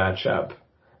playoff matchup.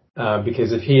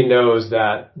 Because if he knows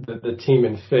that the team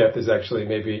in 5th is actually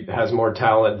maybe has more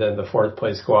talent than the 4th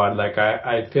place squad, like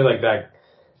I feel like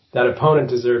that opponent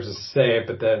deserves a save,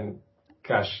 but then,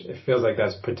 gosh, it feels like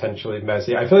that's potentially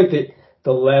messy. I feel like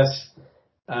the less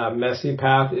messy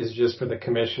path is just for the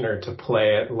commissioner to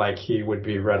play it like he would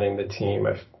be running the team.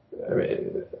 I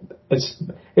mean,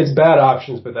 it's bad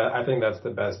options, but I think that's the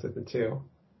best of the 2.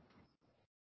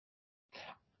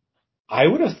 I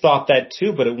would have thought that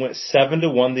too, but it went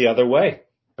 7-1 the other way.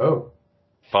 Oh.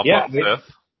 Bump up 5th?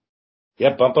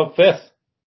 Yeah, bump up 5th.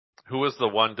 Who was the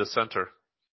one dissenter?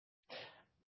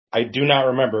 I do not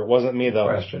remember. It wasn't me, though.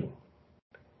 Question.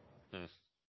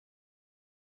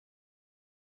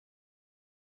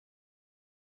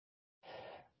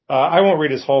 I won't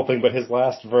read his whole thing, but his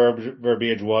last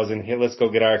verbiage was, and here, let's go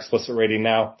get our explicit rating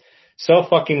now. So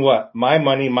fucking what? My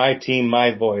money, my team,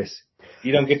 my voice.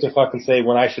 You don't get to fucking say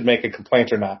when I should make a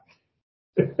complaint or not.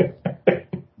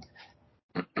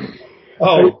 Oh.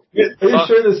 Are you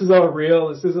sure this is all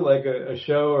real? This isn't like a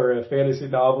show or a fantasy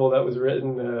novel that was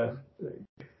written?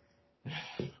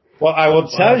 Well, I will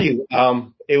tell you,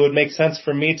 it would make sense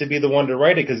for me to be the one to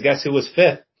write it, because guess who was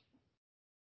 5th?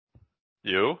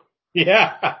 You?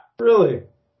 Yeah. Really?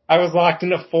 I was locked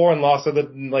into 4 and lost to the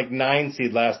 9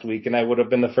 seed last week, and I would have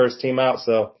been the first team out,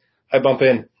 so I bump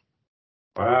in.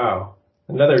 Wow.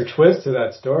 Another twist to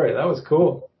that story. That was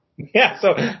cool. Yeah,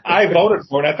 so I voted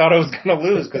for it. I thought I was going to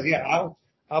lose because, yeah,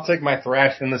 I'll take my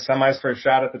thrash in the semis for a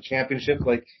shot at the championship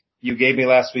like you gave me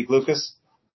last week, Lucas.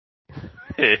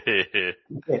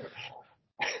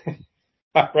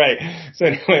 All right. So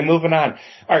anyway, moving on.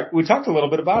 All right. We talked a little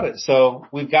bit about it. So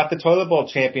we've got the Toilet Bowl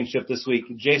Championship this week.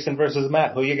 Jason versus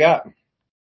Matt. Who you got?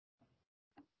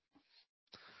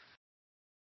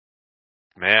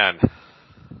 Man,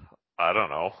 I don't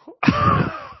know.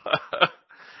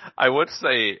 I would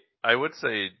say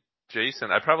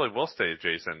Jason. I probably will say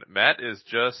Jason. Matt is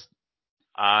just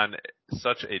on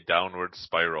such a downward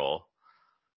spiral.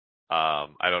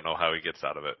 I don't know how he gets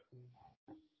out of it.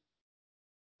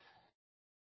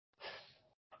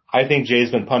 I think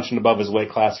Jay's been punching above his weight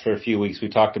class for a few weeks. We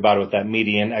talked about it with that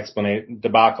median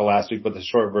debacle last week, but the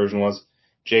short version was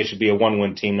Jay should be a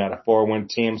 1-win team, not a 4-win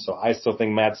team. So I still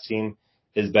think Matt's team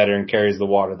is better and carries the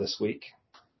water this week.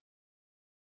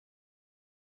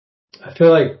 I feel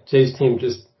like Jay's team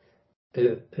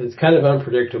it's kind of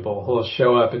unpredictable. He'll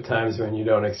show up at times when you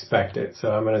don't expect it.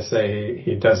 So I'm going to say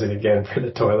he does it again for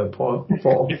the Toilet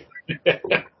Bowl.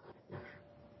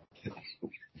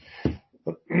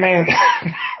 Man,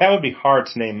 that would be hard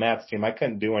to name Matt's team. I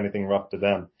couldn't do anything rough to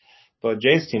them. But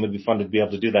Jay's team would be fun to be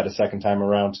able to do that a second time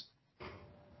around.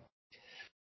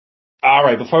 All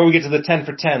right, before we get to the 10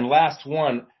 for 10, last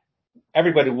one.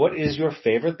 Everybody, what is your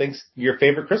favorite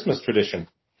Christmas tradition?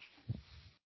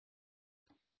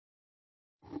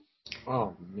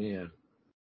 Oh, man.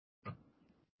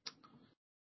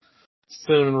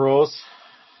 Cinnamon rolls.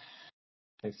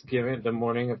 Thanksgiving, the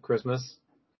morning of Christmas.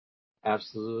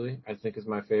 Absolutely, I think is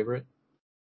my favorite.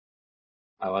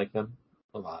 I like them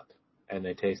a lot, and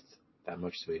they taste that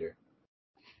much sweeter.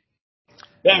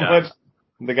 Yeah.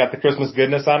 They got the Christmas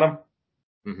goodness on them?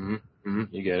 Mm-hmm.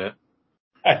 You get it?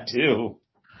 I do.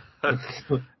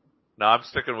 No, I'm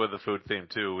sticking with the food theme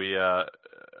too. We,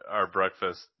 our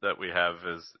breakfast that we have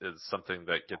is something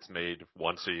that gets made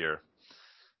once a year.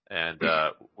 And,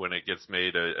 when it gets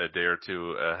made a day or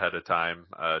two ahead of time,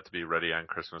 to be ready on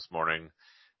Christmas morning,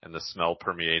 and the smell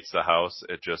permeates the house,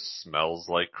 it just smells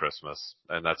like Christmas.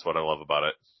 And that's what I love about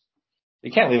it.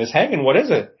 You can't leave us hanging. What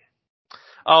is it?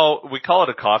 Oh, we call it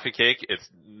a coffee cake. It's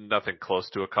nothing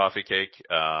close to a coffee cake.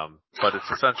 But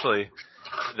it's essentially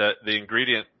the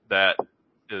ingredient that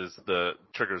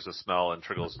triggers the smell and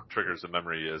triggers the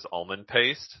memory is almond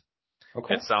paste.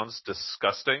 Okay. It sounds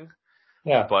disgusting.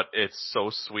 Yeah. But it's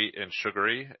so sweet and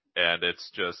sugary, and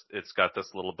it's got this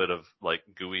little bit of like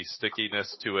gooey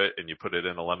stickiness to it, and you put it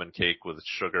in a lemon cake with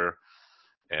sugar,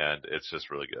 and it's just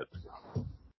really good.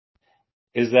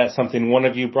 Is that something one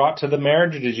of you brought to the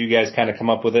marriage, or did you guys kind of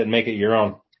come up with it and make it your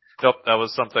own? Nope, that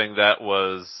was something that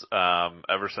was,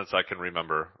 ever since I can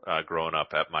remember, growing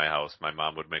up at my house. My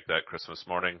mom would make that Christmas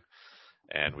morning,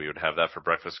 and we would have that for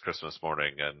breakfast Christmas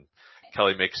morning, and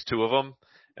Kelly makes 2 of them.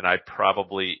 And I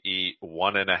probably eat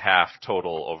 1.5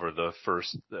 total over the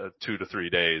first 2 to 3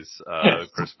 days,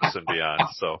 Christmas and beyond.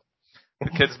 So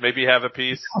the kids maybe have a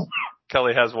piece.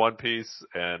 Kelly has 1 piece,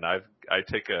 and I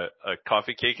take a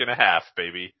coffee cake and a half,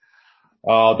 baby.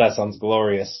 Oh, that sounds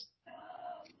glorious.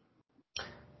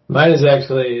 Mine is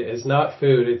it's not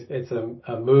food. It's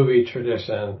a movie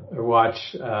tradition. I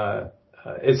watch,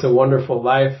 It's a Wonderful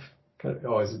Life.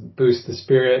 Always boost the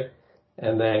spirit.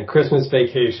 And then Christmas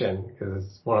Vacation, because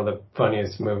it's one of the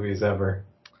funniest movies ever.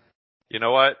 You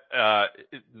know what?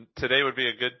 Today would be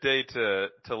a good day to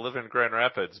live in Grand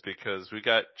Rapids because we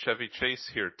got Chevy Chase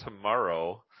here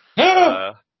tomorrow.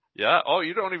 Yeah. Oh,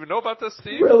 you don't even know about this,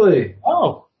 Steve? Really?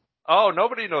 Oh,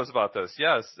 nobody knows about this.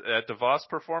 Yes. At DeVos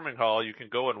Performing Hall, you can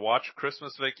go and watch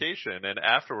Christmas Vacation, and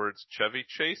afterwards Chevy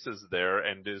Chase is there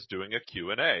and is doing a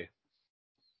Q&A.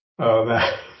 Oh,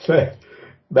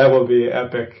 that will be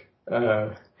epic.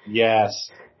 yes.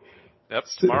 Yep,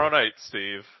 tomorrow night,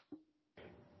 Steve.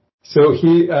 So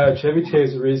Chevy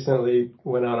Chase recently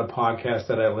went on a podcast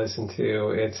that I listened to.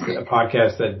 It's a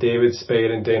podcast that David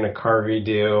Spade and Dana Carvey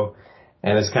do,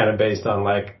 and it's kind of based on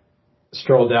like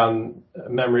stroll down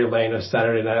memory lane of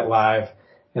Saturday Night Live,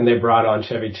 and they brought on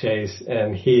Chevy Chase,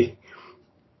 and he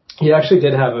actually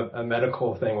did have a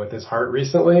medical thing with his heart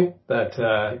recently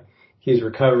that he's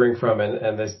recovering from,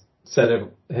 and they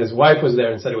said his wife was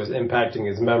there and said it was impacting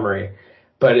his memory,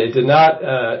 but it did not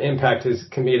impact his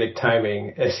comedic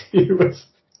timing, as he was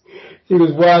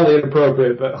wildly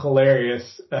inappropriate but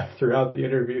hilarious throughout the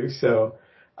interview. So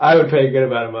I would pay a good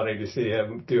amount of money to see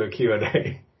him do a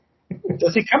Q&A.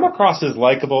 Does he come across as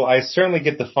likable? I certainly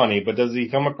get the funny, but does he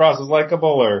come across as likable,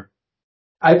 or?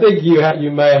 I think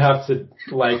you might have to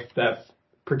like that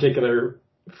particular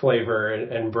flavor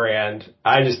and brand.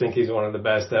 I just think he's one of the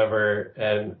best ever,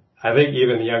 and I think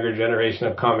even the younger generation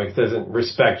of comics doesn't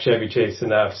respect Chevy Chase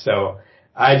enough, so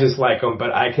I just like him,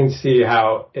 but I can see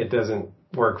how it doesn't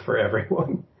work for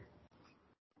everyone.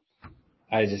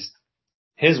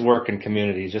 His work in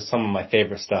Community is just some of my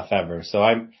favorite stuff ever. So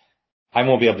I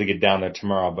won't be able to get down there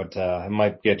tomorrow, but I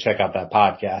might check out that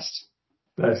podcast.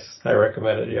 Nice. I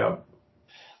recommend it. Yeah.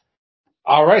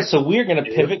 All right, so we're going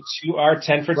to pivot to our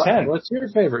 10 for 10. What's your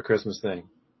favorite Christmas thing?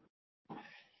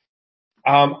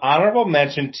 Honorable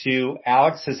mention to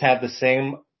Alex has had the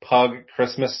same Pug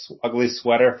Christmas ugly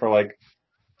sweater for like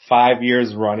 5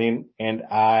 years running, and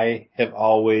I have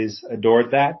always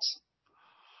adored that.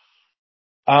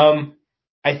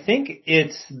 I think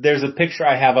there's a picture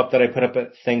I have up that I put up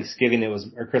at Thanksgiving.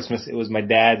 Or Christmas. It was my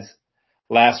dad's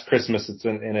last Christmas.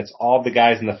 And it's all the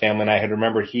guys in the family. And I had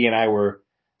remembered he and I were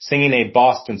singing a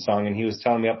Boston song, and he was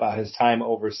telling me about his time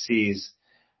overseas.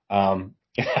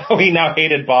 How he now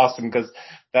hated Boston because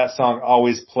that song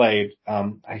always played.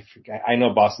 I forget. I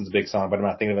know Boston's a big song, but I'm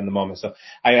not thinking of it in the moment. So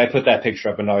I put that picture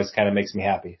up, and it always kind of makes me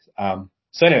happy.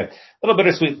 So anyway, a little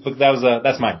bittersweet, but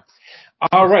that's mine.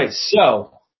 All right,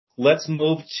 so let's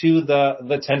move to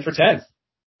the 10 for 10.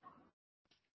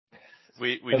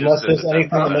 We Unless just there's did the 10 anything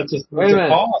for that 10. makes us Wait a minute.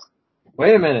 pause.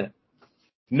 Wait a minute.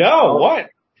 No,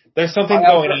 what? There's something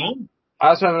going on? I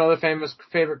also have another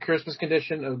favorite Christmas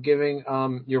condition of giving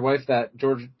your wife that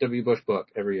George W. Bush book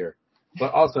every year.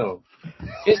 But also,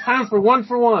 it's time for one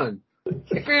for one.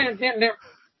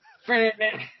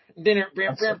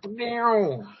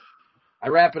 I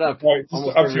wrap it up. Right,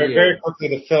 Almost I'm every sorry, year. very quickly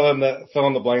to fill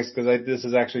in the blanks because this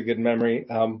is actually good memory.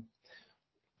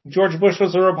 George Bush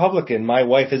was a Republican. My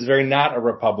wife is very not a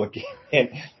Republican. And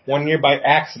one year by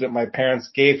accident, my parents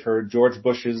gave her George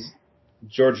W's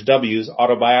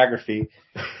autobiography,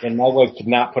 and my wife could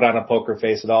not put on a poker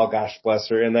face at all. Gosh bless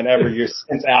her. And then every year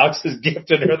since, Alex has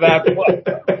gifted her that book.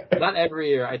 Not every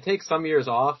year. I take some years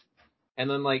off, and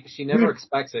then like she never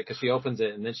expects it because she opens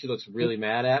it, and then she looks really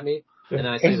mad at me, and then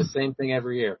I say the same thing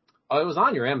every year. Oh, it was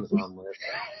on your Amazon list.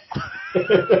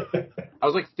 I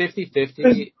was like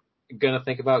 50-50 gonna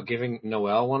think about giving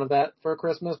Noelle one of that for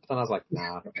Christmas, but then I was like,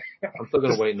 nah, I'm still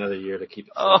gonna wait another year to keep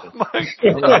it. Oh my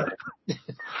god.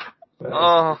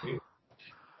 Oh.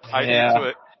 I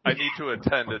need to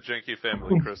attend a Janky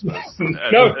family Christmas.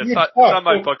 No, it's on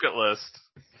my bucket list.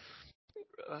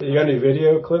 You got any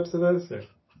video clips of this?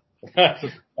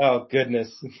 Oh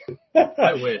goodness.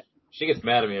 I wish. She gets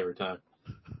mad at me every time.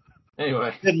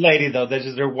 Anyway. Good lady though. This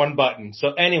is her one button.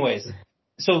 So anyways,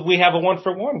 so we have a one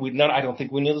for one. I don't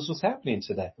think we knew this was happening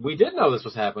today. We did know this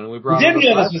was happening. We did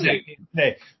know this was happening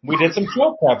today. We did some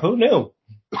show prep. Who knew?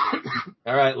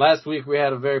 All right. Last week we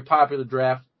had a very popular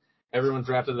draft. Everyone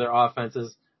drafted their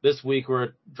offenses. This week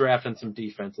we're drafting some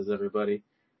defenses, everybody.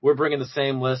 We're bringing the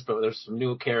same list, but there's some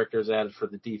new characters added for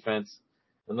the defense.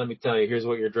 And let me tell you, here's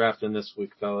what you're drafting this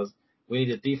week, fellas. We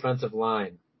need a defensive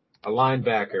line, a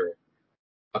linebacker,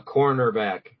 a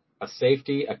cornerback, a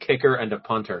safety, a kicker, and a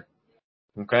punter.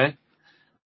 Okay?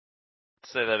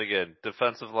 Say that again.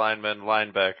 Defensive lineman,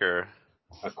 linebacker,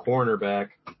 a cornerback,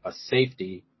 a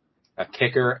safety, a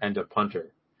kicker, and a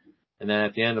punter. And then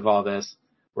at the end of all this,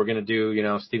 we're going to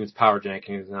do, Steven's Power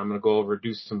Jankings, and I'm going to go over,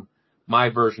 my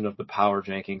version of the Power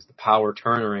Jankings, the Power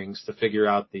Turnerings, to figure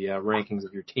out the rankings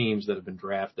of your teams that have been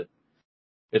drafted.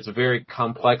 It's a very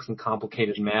complex and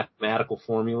complicated mathematical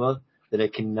formula that I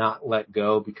cannot let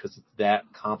go because it's that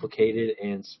complicated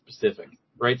and specific.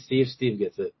 Right, Steve? Steve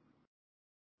gets it.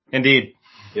 Indeed.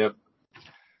 Yep.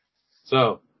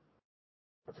 So,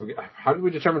 I forget, how did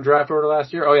we determine draft order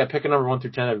last year? Oh yeah, pick a number 1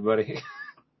 through 10, everybody.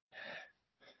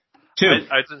 2.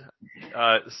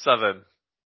 7.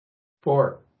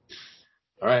 4.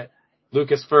 All right.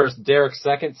 Lucas first, Derek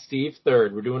second, Steve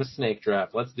third. We're doing a snake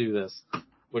draft. Let's do this.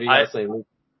 What do you got to say, Luke?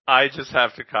 I just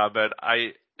have to comment.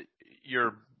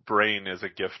 Your brain is a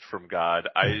gift from God.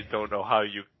 I don't know how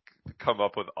you come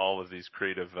up with all of these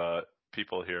creative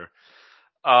people here.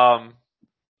 I'm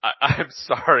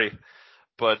sorry,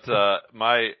 but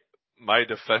my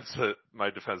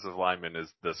defensive lineman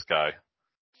is this guy,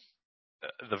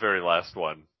 the very last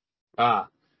one.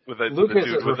 Lucas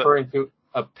is referring to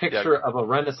a picture of a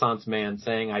Renaissance man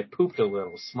saying, "I pooped a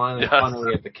little," smiling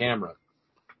funnily at the camera.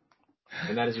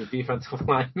 And that is your defensive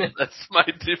lineman? That's my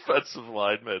defensive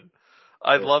lineman.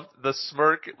 I love the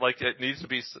smirk. Like, it needs to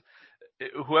be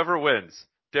whoever wins.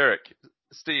 Derek,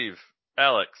 Steve,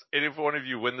 Alex, any one of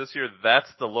you win this year,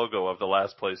 that's the logo of the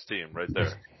last place team right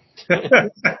there.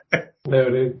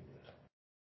 Noted.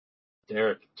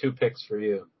 Derek, 2 picks for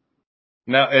you.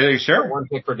 No, are you sure? 1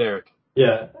 pick for Derek.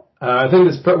 Yeah. I think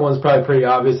this one's probably pretty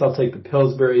obvious. I'll take the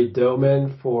Pillsbury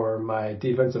Doughman for my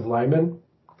defensive lineman.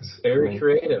 Very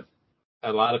creative.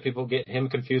 A lot of people get him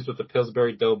confused with the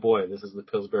Pillsbury Doughboy. This is the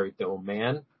Pillsbury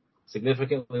Doughman.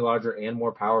 Significantly larger and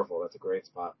more powerful. That's a great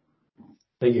spot.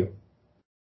 Thank you.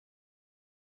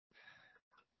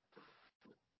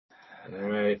 All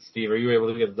right, Steve, are you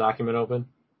able to get the document open?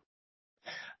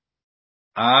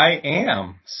 I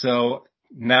am. So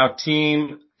now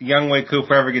Team Younghoe Koo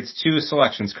forever gets 2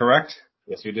 selections, correct?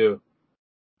 Yes, you do.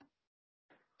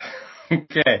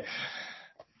 Okay.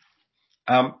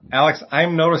 Alex,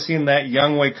 I'm noticing that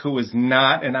Younghoe Koo is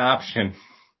not an option.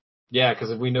 Yeah,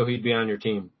 because we know he'd be on your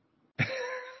team.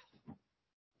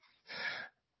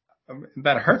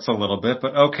 That hurts a little bit,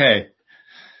 but okay.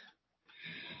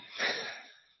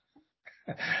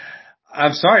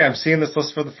 I'm sorry, I'm seeing this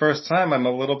list for the first time. I'm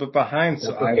a little bit behind. That's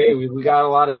okay. We got a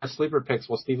lot of sleeper picks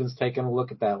while Steven's taking a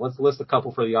look at that. Let's list a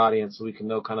couple for the audience so we can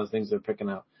know kind of things they're picking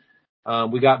out.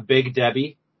 We got Big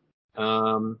Debbie.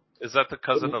 Is that the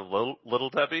cousin of Little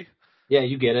Debbie? Yeah,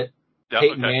 you get it. Yep,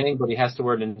 Peyton okay. Manning, but he has to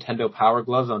wear Nintendo Power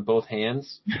Gloves on both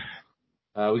hands.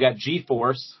 We got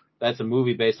G-Force. That's a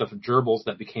movie based off of gerbils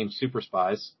that became super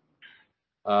spies.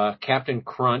 Captain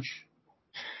Crunch.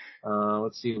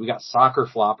 Let's see. We got Soccer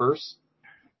Floppers.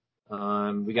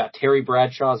 We got Terry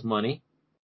Bradshaw's Money.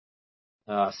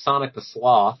 Sonic the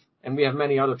Sloth. And we have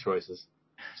many other choices.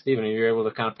 Steven, are you able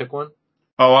to kind of pick one?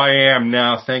 Oh, I am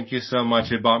now. Thank you so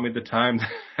much. It bought me the time that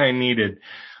I needed.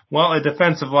 Well, a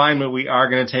defensive lineman, we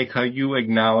are going to take how you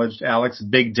acknowledged, Alex,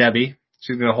 Big Debbie.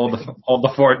 She's going to hold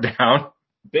the fort down.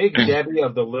 Big Debbie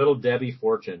of the Little Debbie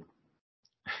Fortune.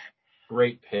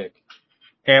 Great pick.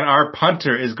 And our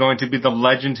punter is going to be the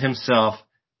legend himself,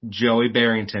 Joey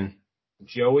Barrington.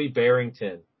 Joey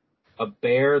Barrington. A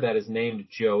bear that is named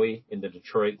Joey in the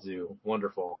Detroit Zoo.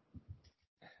 Wonderful.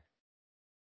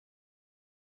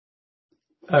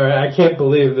 All right, I can't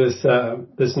believe this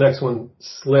next one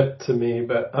slipped to me,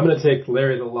 but I'm going to take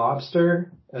Larry the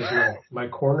Lobster as my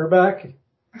cornerback.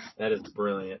 That is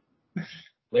brilliant.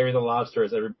 Larry the Lobster,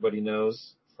 as everybody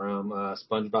knows from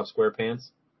SpongeBob SquarePants.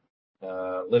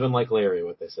 Living like Larry,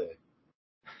 what they say.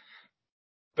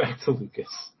 Back to Lucas.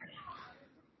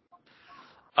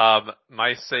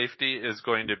 My safety is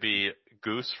going to be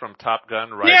Goose from Top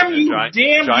Gun riding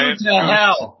giant to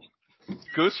hell.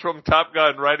 Goose from Top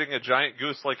Gun riding a giant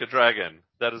goose like a dragon.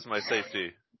 That is my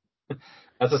safety.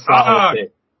 That's a solid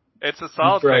pick. It's a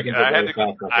solid pick. I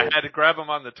had to grab him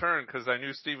on the turn because I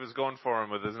knew Steve was going for him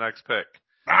with his next pick.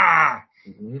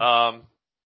 Mm-hmm.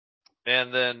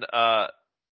 And then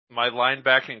my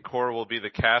linebacking core will be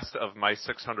the cast of My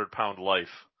 600-Pound Life.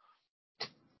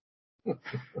 That's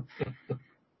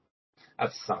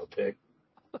a solid pick.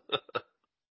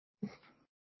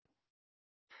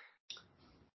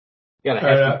 You got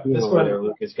a hefty team over there,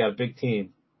 Lucas. You got a big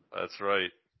team. That's right.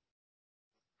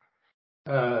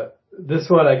 This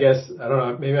one, I guess, I don't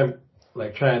know, maybe I'm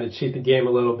like trying to cheat the game a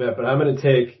little bit, but I'm going to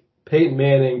take Peyton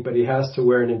Manning, but he has to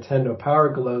wear Nintendo Power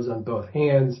Gloves on both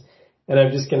hands, and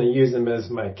I'm just going to use him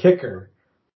as my kicker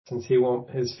since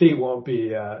his feet won't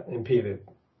be impeded.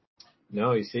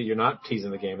 No, you see, you're not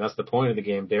teasing the game. That's the point of the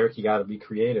game, Derek. You got to be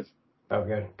creative.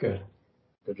 Okay, good.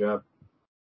 Good job.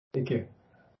 Thank you.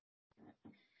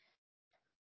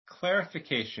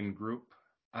 Clarification, group.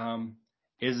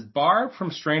 Is Barb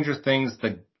from Stranger Things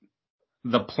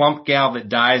the plump gal that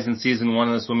dies in season 1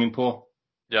 in the swimming pool?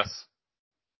 Yes.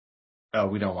 Oh,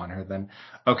 we don't want her then.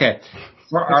 Okay.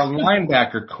 For our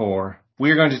linebacker core,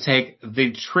 we're going to take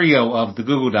the trio of the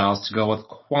Goo Goo Dolls to go with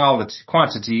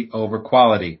quantity over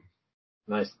quality.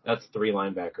 Nice. That's 3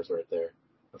 linebackers right there.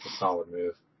 That's a solid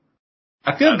move.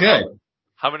 I feel good.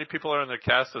 How many people are in the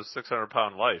cast of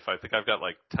 600-Pound Life? I think I've got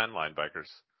like 10 linebackers.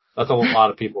 That's a lot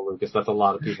of people, Lucas. That's a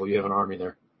lot of people. You have an army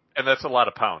there. And that's a lot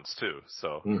of pounds, too.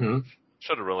 So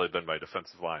should have really been my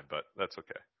defensive line, but that's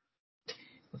okay.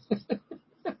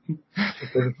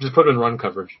 Just put it in run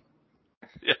coverage.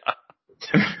 Yeah.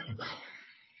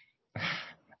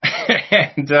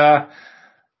 And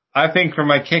I think for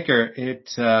my kicker, it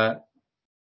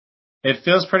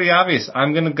feels pretty obvious.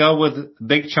 I'm going to go with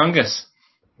Big Chungus.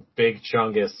 Big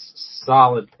Chungus.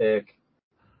 Solid pick.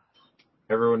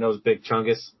 Everyone knows Big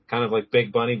Chungus. Kind of like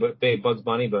Big Bunny, but Big Bugs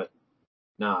Bunny, but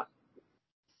not.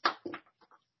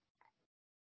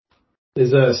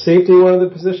 Is safety one of the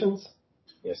positions?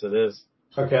 Yes, it is.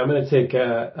 Okay, I'm going to take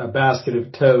a basket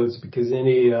of toads because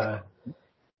any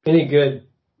good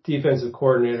defensive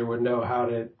coordinator would know how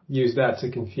to use that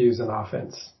to confuse an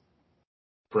offense.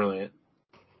 Brilliant.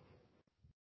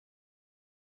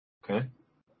 Okay.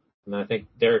 And I think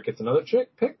Derek gets another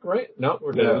pick, right? No,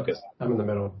 we're good. Lucas. I'm in the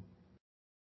middle.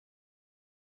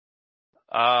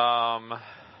 Oh,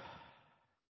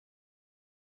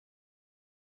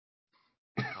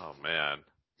 man.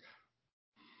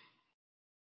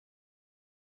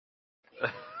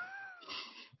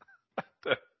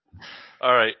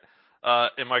 All right.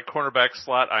 In my cornerback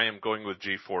slot, I am going with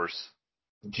G-Force.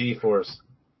 G-Force.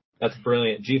 That's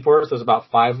brilliant. G-Force, there's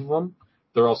about 5 of them.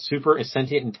 They're all super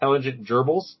sentient, intelligent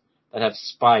gerbils that have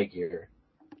spy gear.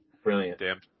 Brilliant.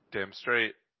 Damn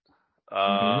straight.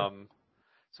 Mm-hmm.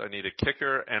 So I need a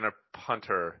kicker and a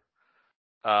punter.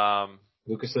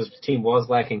 Lucas's team was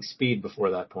lacking speed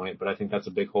before that point, but I think that's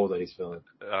a big hole that he's filling.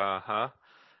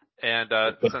 And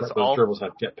Those gerbils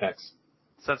have jetpacks.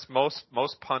 Since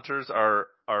most punters are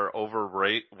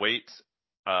overweight,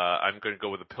 I'm going to go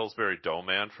with the Pillsbury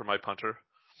Doughman for my punter.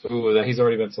 Ooh, he's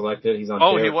already been selected. He's on.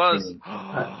 Oh, he was.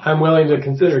 I'm willing to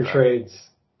consider trades.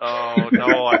 Oh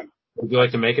no! Would you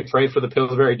like to make a trade for the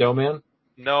Pillsbury Doughman?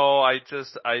 No, I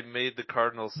made the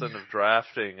cardinal sin of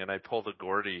drafting, and I pulled a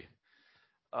Gordy.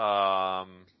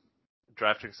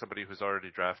 Drafting somebody who's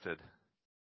already drafted.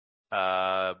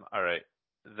 All right.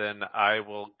 Then I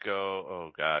will go.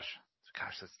 Oh gosh,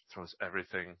 that throws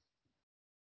everything.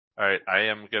 All right, I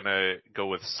am gonna go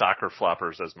with Soccer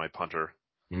Floppers as my punter.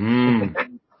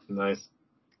 Nice.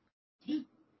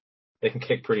 They can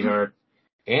kick pretty hard,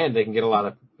 and they can get a lot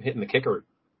of hitting the kicker.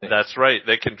 That's right.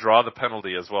 They can draw the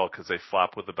penalty as well because they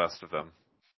flop with the best of them.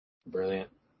 Brilliant.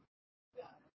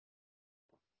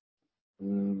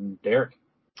 Derek.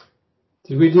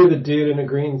 Did we do the dude in a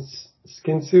green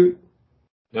skin suit?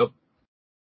 Nope.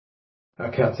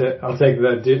 Okay, I'll take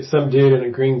that dude, some dude in a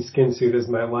green skin suit as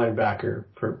my linebacker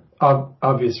for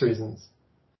obvious reasons.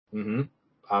 Mm-hmm.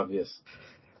 Obvious.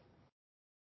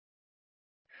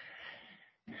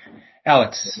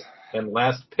 Alex. And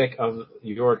last pick of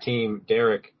your team,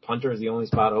 Derek. Punter is the only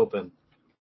spot open.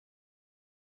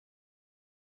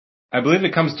 I believe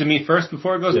it comes to me first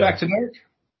before it goes back to Derek.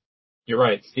 You're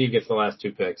right. Steve gets the last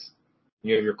two picks.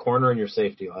 You have your corner and your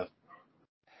safety left.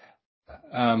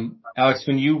 Alex,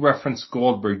 when you reference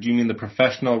Goldberg, do you mean the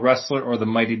professional wrestler or the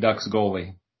Mighty Ducks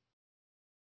goalie?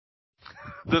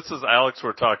 This is Alex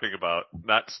we're talking about,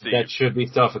 not Steve. That should be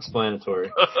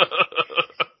self-explanatory.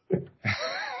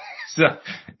 So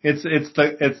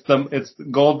it's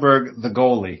Goldberg the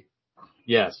goalie.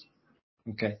 Yes.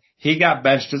 Okay. He got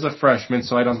benched as a freshman,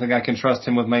 so I don't think I can trust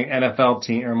him with my NFL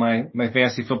team or my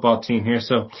fantasy football team here.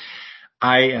 So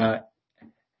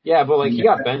yeah, but he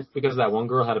got benched because that one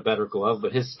girl had a better glove,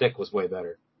 but his stick was way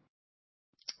better.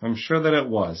 I'm sure that it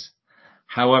was.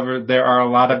 However, there are a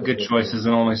lot of good choices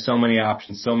and only so many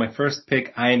options. So my first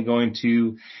pick, I am going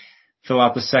to fill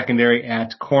out the secondary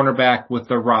at cornerback with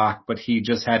The Rock, but he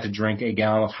just had to drink a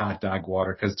gallon of hot dog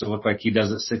water because to look like he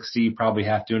does at 60, you probably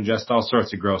have to ingest all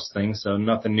sorts of gross things. So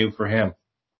nothing new for him.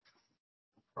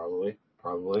 Probably.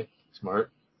 Smart.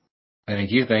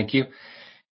 Thank you.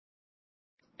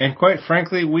 And quite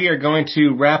frankly, we are going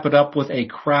to wrap it up with a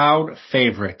crowd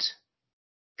favorite,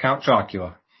 Count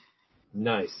Chocula.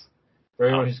 Nice. For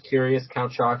anyone who's curious,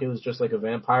 Count Chocula is just like a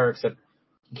vampire, except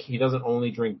he doesn't only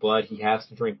drink blood, he has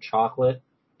to drink chocolate.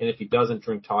 And if he doesn't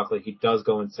drink chocolate, he does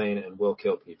go insane and will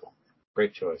kill people.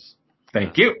 Great choice.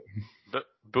 Thank you.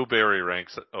 Boo Berry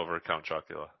ranks over Count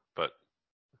Chocula, but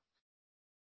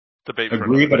debate for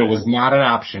agree, but it was not an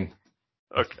option.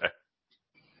 Okay.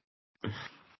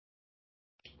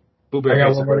 Boo Berry. I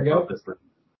got one more to go.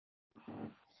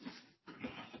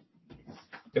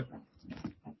 Yep.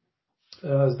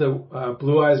 Has the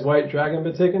Blue Eyes White Dragon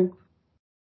been taken?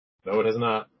 No, it has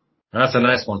not. That's a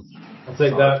nice one. I'll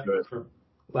take that for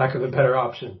lack of a better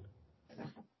option.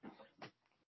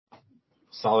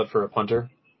 Solid for a punter.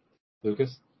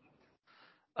 Lucas?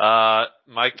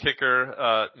 My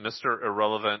kicker, Mr.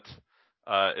 Irrelevant,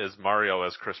 is Mario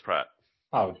as Chris Pratt.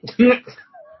 Oh.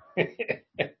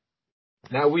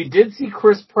 Now, we did see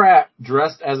Chris Pratt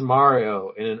dressed as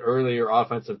Mario in an earlier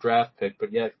offensive draft pick,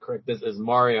 but yet, correct, this is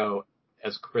Mario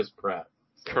as Chris Pratt.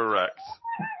 So. Correct.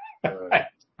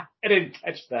 I didn't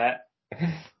catch that.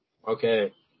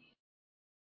 Okay.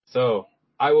 So,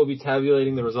 I will be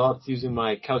tabulating the results using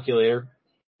my calculator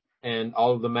and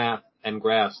all of the math and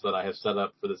graphs that I have set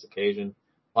up for this occasion.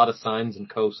 A lot of sines and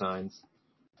cosines.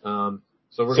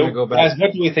 So we're going to go back. Guys,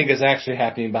 what do we think is actually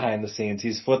happening behind the scenes?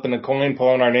 He's flipping a coin,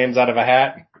 pulling our names out of a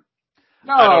hat?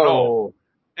 No. I don't know.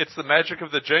 It's the magic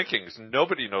of the Jenkins.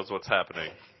 Nobody knows what's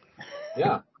happening.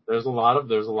 Yeah. There's a lot of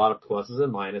pluses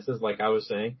and minuses. Like I was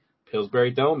saying,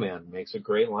 Pillsbury Doughman makes a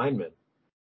great lineman.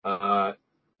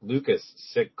 Lucas,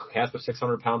 cast of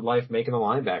 600-pound life, making the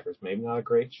linebackers. Maybe not a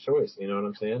great choice. You know what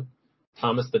I'm saying?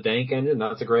 Thomas the Dank Engine,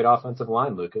 that's a great offensive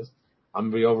line, Lucas. I'm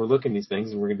going to be overlooking these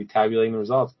things, and we're going to be tabulating the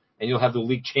results. And you'll have the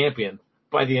league champion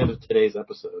by the end of today's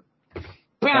episode.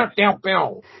 Thank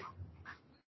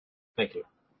you.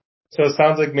 So it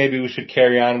sounds like maybe we should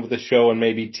carry on with the show and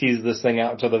maybe tease this thing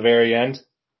out until the very end.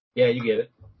 Yeah, you get it.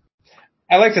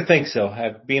 I like to think so.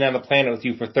 I've been on the planet with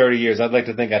you for 30 years. I'd like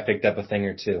to think I picked up a thing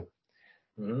or two.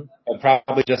 Mm-hmm.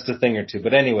 Probably just a thing or two.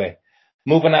 But anyway,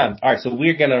 moving on. All right, so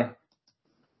we're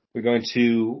going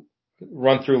to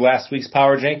run through last week's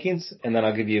Power Rankings, and then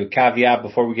I'll give you a caveat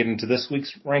before we get into this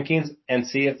week's rankings and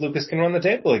see if Lucas can run the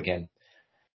table again.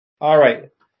 All right.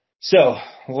 So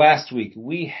last week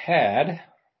we had,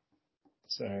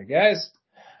 sorry guys.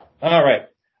 All right.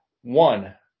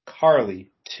 1,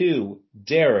 Carly. 2,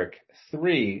 Derek.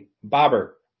 3,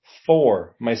 Bobbert.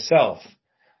 4, myself.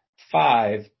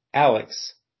 5,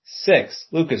 Alex. 6,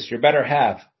 Lucas, your better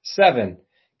half. 7,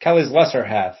 Kelly's lesser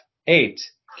half. 8,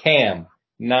 Cam.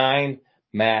 9,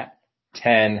 Matt.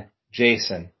 10,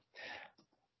 Jason.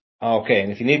 Okay,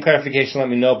 and if you need clarification, let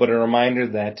me know, but a reminder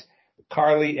that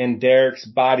Carly and Derek's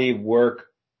body of work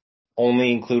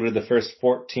only included the first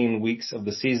 14 weeks of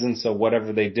the season, so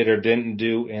whatever they did or didn't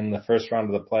do in the first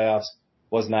round of the playoffs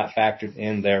was not factored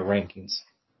in their rankings.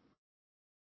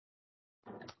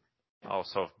 Oh,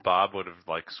 so if Bob would have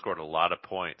scored a lot of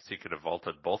points, he could have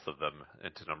vaulted both of them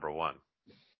into number 1.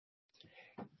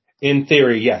 In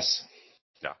theory, yes.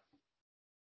 Yeah.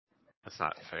 That's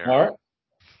not fair. All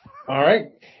right.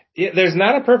 Yeah, there's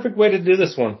not a perfect way to do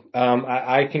this one.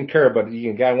 I concur, but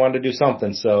you guy wanted to do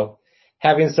something. So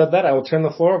having said that, I will turn the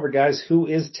floor over, guys. Who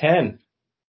is 10?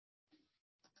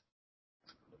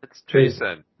 It's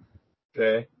Jason.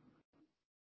 Okay.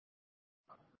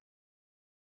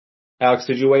 Alex,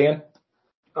 did you weigh in?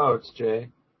 Oh, it's Jay.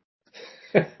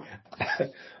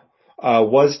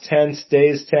 Was 10,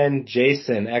 stays 10.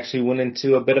 Jason actually went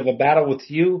into a bit of a battle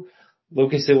with you.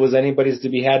 Lucas, it was anybody's to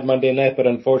be had Monday night, but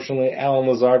unfortunately, Alan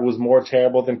Lazard was more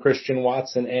terrible than Christian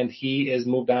Watson, and he is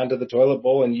moved on to the toilet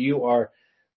bowl, and you are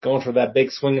going for that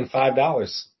big swing in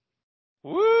 $5.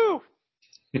 Woo!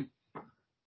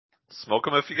 Smoke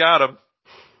 'em if you got 'em.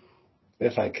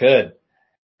 If I could.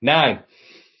 9.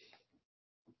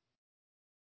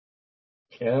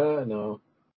 Yeah, no.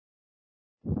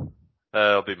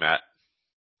 It'll be Matt.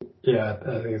 Yeah,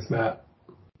 I think it's Matt.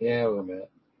 Yeah, we're Matt.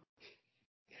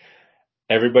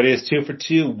 Everybody is 2 for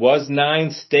 2. Was 9,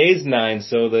 stays 9.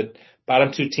 So the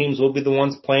bottom 2 teams will be the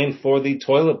ones playing for the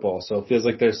toilet bowl. So it feels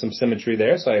like there's some symmetry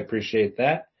there. So I appreciate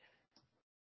that.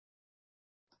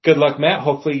 Good luck, Matt.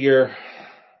 Hopefully your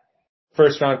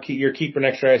first round, your keeper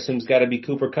next year, I assume, has got to be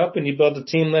Cooper Kupp, and you build a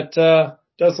team that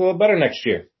does a little better next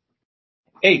year.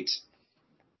 8.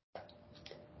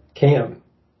 Cam.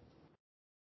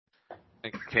 I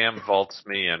think Cam vaults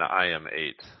me, and I am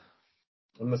 8.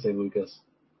 I'm going to say Lucas.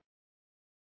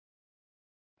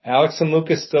 Alex and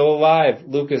Lucas still alive.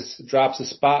 Lucas drops a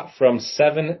spot from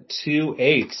 7 to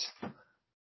 8.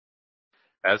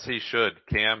 As he should.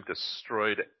 Cam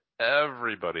destroyed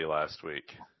everybody last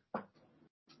week.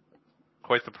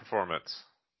 Quite the performance.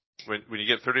 When you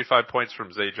get 35 points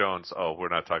from Zay Jones, oh, we're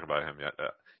not talking about him yet.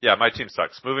 Yeah, my team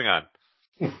sucks. Moving on.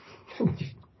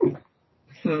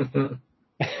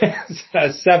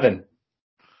 7.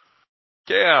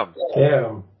 Cam.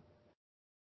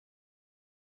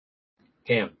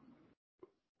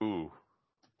 Ooh.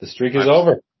 The streak is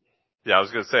over. Yeah, I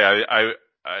was going to say, I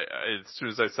as soon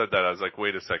as I said that, I was like,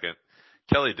 wait a second.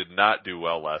 Kelly did not do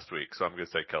well last week, so I'm going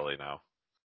to say Kelly now.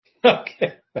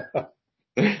 Okay.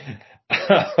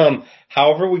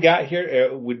 However we got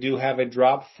here, we do have a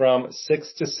drop from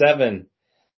 6 to 7.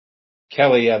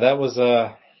 Kelly, yeah, it was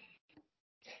a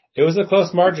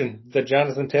close margin. The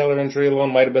Jonathan Taylor injury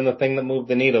alone might have been the thing that moved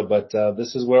the needle, but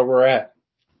this is where we're at.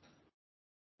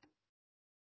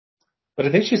 But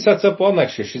I think she sets up well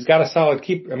next year. She's got a solid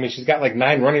keeper. I mean, she's got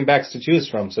 9 running backs to choose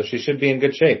from, so she should be in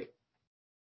good shape.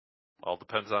 All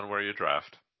depends on where you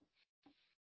draft.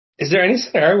 Is there any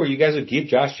scenario where you guys would keep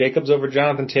Josh Jacobs over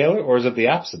Jonathan Taylor, or is it the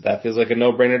opposite? That feels like a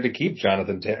no-brainer to keep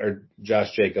or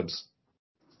Josh Jacobs.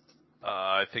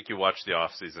 I think you watch the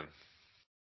off season.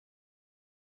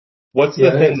 What's the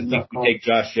thing that makes you take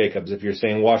Josh Jacobs? If you're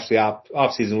saying watch the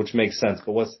off season, which makes sense,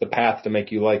 but what's the path to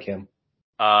make you like him?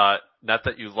 Not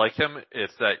that you like him,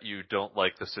 it's that you don't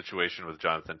like the situation with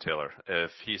Jonathan Taylor.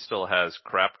 If he still has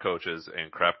crap coaches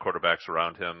and crap quarterbacks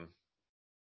around him,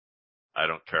 I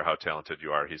don't care how talented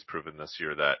you are. He's proven this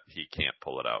year that he can't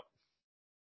pull it out.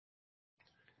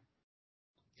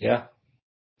 Yeah.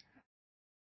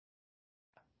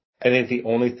 I think the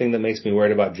only thing that makes me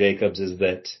worried about Jacobs is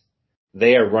that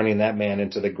they are running that man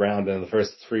into the ground. And in the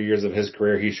first 3 years of his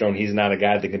career, he's shown he's not a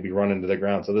guy that can be run into the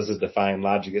ground. So this is defying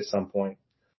logic at some point.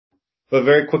 But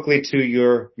very quickly to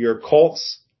your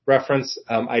Colts reference,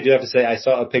 I do have to say I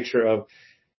saw a picture of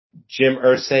Jim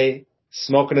Irsay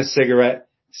smoking a cigarette,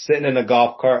 sitting in a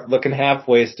golf cart, looking half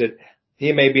wasted.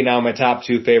 He may be now my top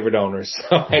 2 favorite owners.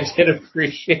 So I did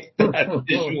appreciate that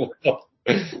visual.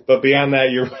 But beyond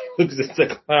that, you're right, it's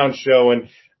a clown show, and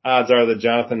odds are that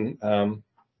Jonathan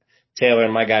Taylor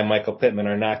and my guy Michael Pittman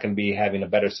are not going to be having a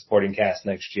better supporting cast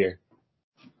next year.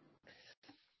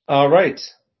 All right.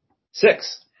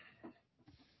 6.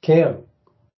 Cam.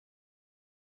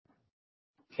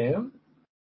 Cam?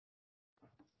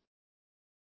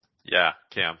 Yeah,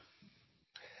 Cam.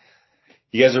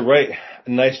 You guys are right. A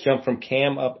nice jump from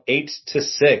Cam up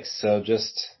 8-6. So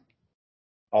just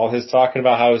all his talking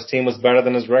about how his team was better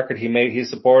than his record. He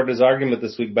supported his argument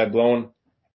this week by blowing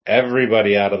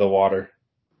everybody out of the water.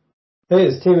 Hey,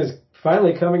 his team is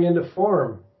finally coming into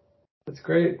form. That's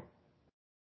great.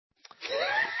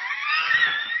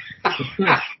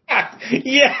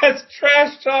 Yes,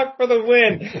 trash talk for the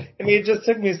win. I mean, it just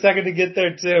took me a second to get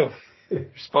there too.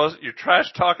 You're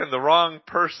trash talking the wrong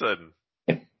person.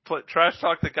 Trash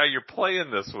talk the guy you're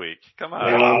playing this week. Come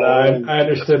on. No, I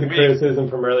understood the criticism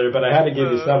from earlier, but I had to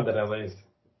give you something at least.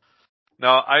 No,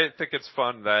 I think it's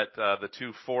fun that the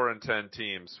two 4-10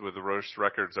 teams with the worst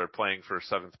records are playing for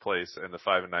 7th place, and the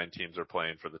 5-9 teams are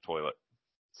playing for the toilet.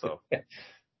 So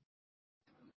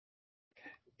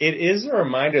it is a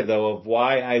reminder, though, of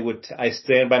why I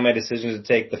stand by my decision to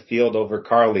take the field over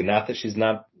Carly. Not that she's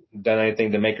not done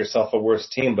anything to make herself a worse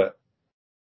team, but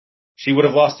she would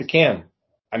have lost to Cam.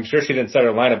 I'm sure she didn't set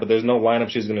her lineup, but there's no lineup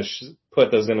she's going to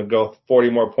put that's going to go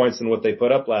 40 more points than what they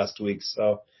put up last week.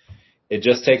 So it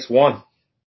just takes one.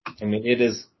 I mean, it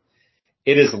is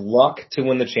luck to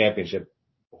win the championship.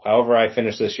 However I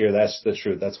finish this year, that's the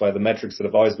truth. That's why the metrics that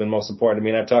have always been most important to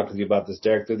me, and I've talked with you about this,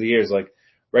 Derek, through the years, like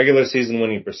regular season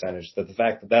winning percentage. That the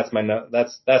fact that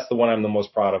that's the one I'm the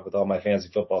most proud of with all my fantasy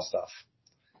football stuff,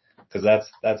 because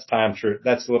that's time true.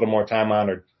 That's a little more time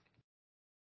honored.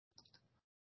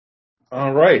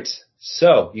 All right,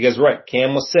 so you guys are right.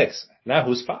 Cam was 6. Now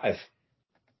who's 5?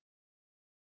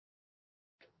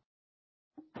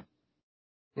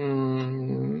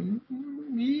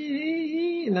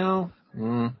 No.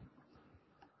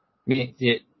 Me.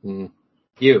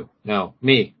 You. No.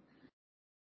 Me.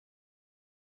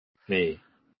 I'm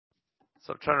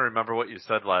trying to remember what you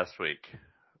said last week.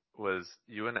 Was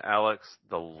you and Alex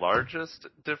the largest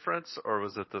difference, or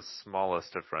was it the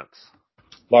smallest difference?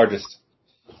 Largest.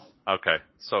 Okay,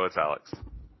 so it's Alex.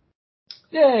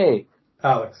 Yay!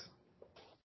 Alex.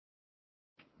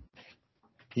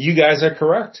 You guys are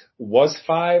correct. Was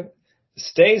 5,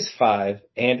 stays 5,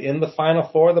 and in the Final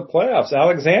Four of the playoffs,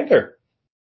 Alexander.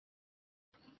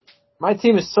 My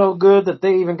team is so good that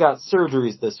they even got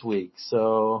surgeries this week,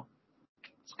 so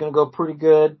it's gonna go pretty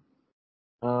good.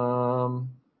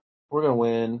 We're gonna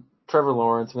win. Trevor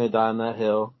Lawrence, I'm gonna die on that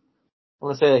hill. I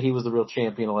want to say that he was the real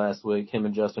champion of last week, him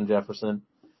and Justin Jefferson.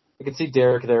 I can see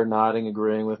Derek there nodding,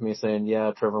 agreeing with me, saying, yeah,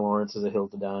 Trevor Lawrence is a hill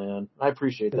to die on. I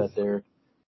appreciate that, Derek.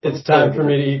 It's time for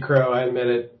me to eat crow. I admit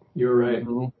it. You were right.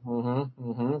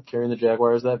 Carrying the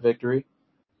Jaguars that victory.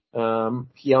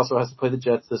 He also has to play the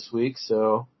Jets this week,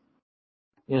 so,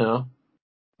 you know,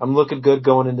 I'm looking good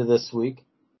going into this week.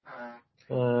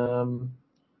 But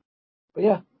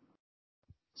yeah,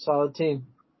 solid team.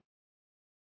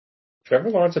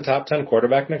 Trevor Lawrence a top 10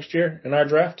 quarterback next year in our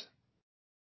draft?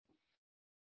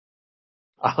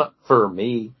 For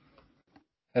me.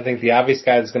 I think the obvious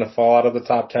guy that's going to fall out of the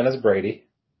top 10 is Brady.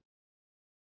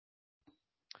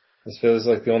 This feels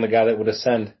like the only guy that would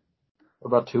ascend. What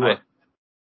about Tua?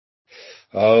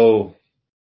 Oh.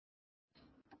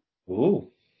 Ooh.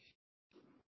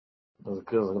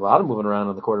 There's a lot of moving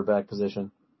around in the quarterback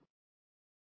position.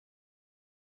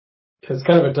 It's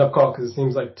kind of a tough call because it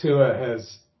seems like Tua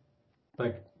has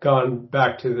gone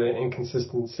back to the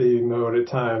inconsistency mode at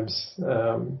times.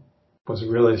 Was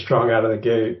really strong out of the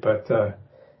gate, but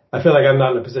I feel like I'm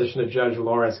not in a position to judge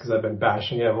Lawrence because I've been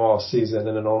bashing him all season,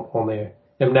 and only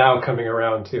am now coming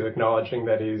around to acknowledging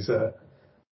that he's a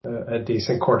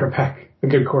decent quarterback, a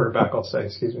good quarterback, I'll say.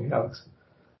 Excuse me, Alex.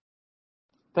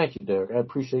 Thank you, Derek. I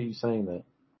appreciate you saying that.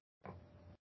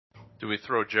 Do we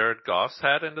throw Jared Goff's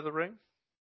hat into the ring?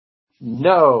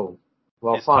 No.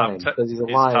 Well, he's fine, because he's a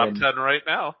Lion. He's top 10 right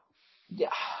now. Yeah.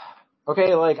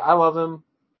 Okay, I love him.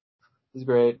 He's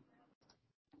great.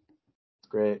 It's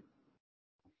great.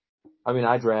 I mean,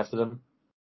 I drafted him.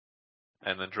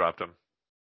 And then dropped him.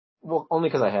 Well, only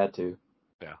because I had to.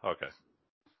 Yeah, okay.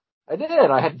 I did.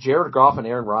 I had Jared Goff and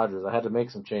Aaron Rodgers. I had to make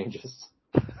some changes.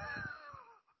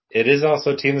 It is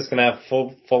also a team that's going to have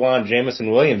full-on Jameson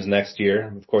Williams next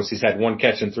year. Of course, he's had 1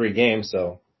 catch in 3 games,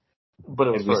 so. But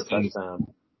it was for a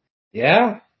touchdown.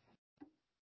 Yeah.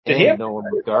 Did he have no one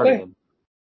was guarding him?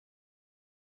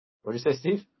 What did you say,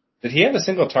 Steve? Did he have a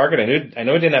single target? I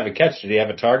know he didn't have a catch. Did he have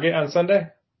a target on Sunday?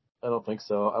 I don't think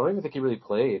so. I don't even think he really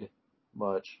played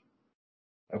much.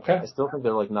 Okay. I still think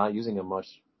they're not using him much.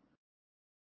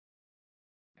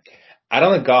 I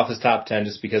don't think Goff is top 10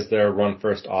 just because they're a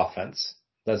run-first offense.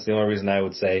 That's the only reason I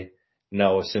would say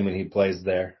no, assuming he plays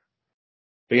there.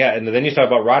 But yeah, and then you talk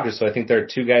about Rodgers, so I think there are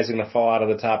two guys going to fall out of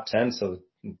the top 10. So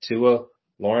Tua,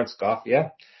 Lawrence, Goff,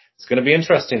 yeah. It's going to be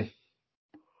interesting.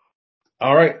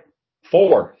 All right,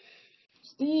 4.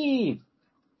 Steve.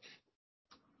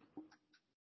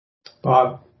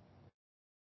 Bob.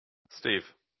 Steve.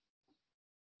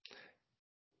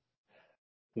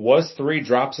 Was 3,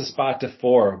 drops a spot to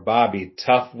 4. Bobby,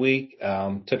 tough week,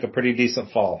 took a pretty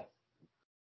decent fall.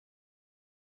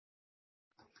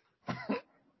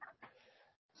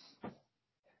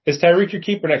 Is Tyreek your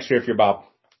keeper next year if you're Bob?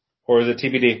 Or is it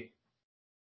TBD?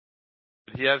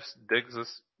 Did he have Diggs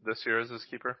this year as his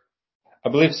keeper? I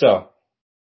believe so.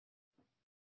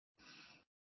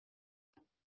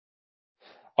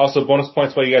 Also, bonus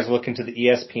points while you guys look into the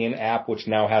ESPN app, which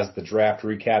now has the draft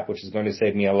recap, which is going to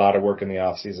save me a lot of work in the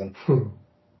off season.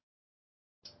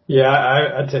 Yeah,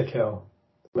 I'd take Hill,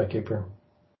 my keeper.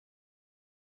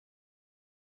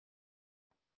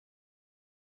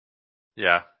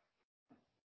 Yeah.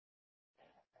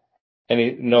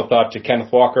 No thought to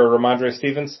Kenneth Walker or Ramondre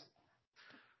Stevens?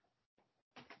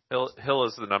 Hill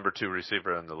is the number 2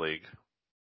 receiver in the league.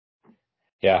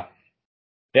 Yeah.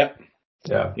 Yep.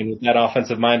 Yeah. And with that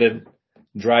offensive-minded,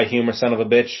 dry humor son of a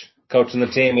bitch coaching the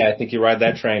team, yeah, I think you ride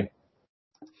that train.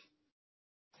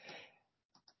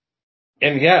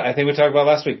 And yeah, I think we talked about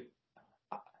last week.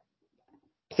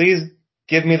 Please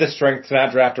give me the strength to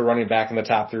not draft a running back in the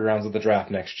top 3 rounds of the draft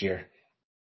next year.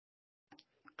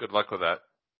 Good luck with that.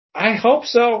 I hope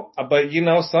so, but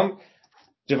some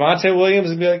Javonte Williams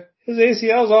would be like, his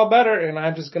ACL's all better, and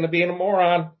I'm just going to be a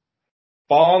moron.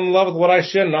 Fall in love with what I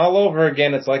shouldn't all over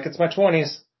again. It's like it's my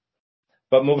 20s.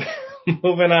 But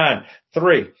moving on.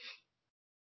 3.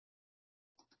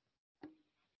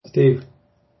 Steve.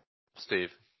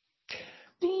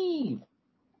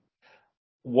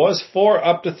 Was 4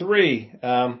 up to 3.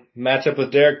 Matchup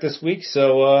with Derek this week,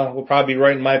 so we'll probably be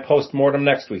writing my post-mortem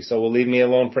next week, so we'll leave me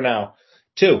alone for now.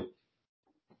 2.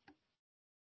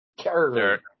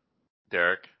 Derek.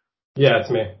 Yeah, it's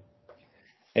me.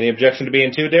 Any objection to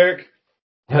being 2, Derek?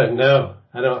 No,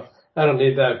 I don't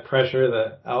need that pressure,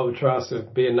 the albatross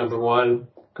of being number 1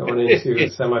 going into a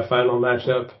semifinal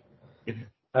matchup.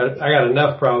 I got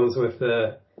enough problems with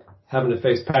having to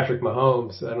face Patrick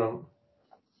Mahomes.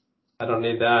 I don't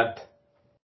need that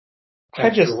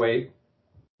extra weight.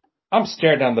 I'm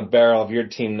staring down the barrel of your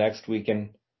team next week, and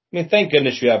I mean, thank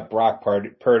goodness you have Brock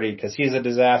Purdy because he's a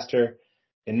disaster.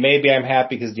 And maybe I'm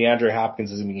happy because DeAndre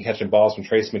Hopkins isn't going to be catching balls from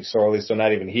Trace McSorley, so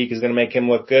not even he is going to make him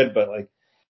look good. But like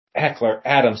Eckler,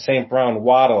 Adams, St. Brown,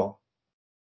 Waddle,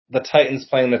 the Titans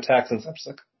playing the Texans. I'm just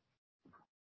like,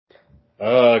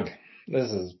 ugh,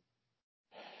 this is.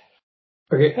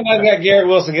 Okay. And I've got Garrett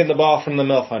Wilson getting the ball from the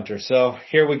MILF Hunter, so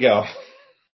here we go.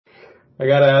 I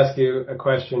got to ask you a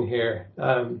question here.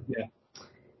 Yeah.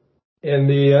 In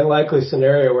the unlikely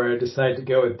scenario where I decide to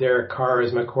go with Derek Carr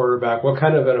as my quarterback, what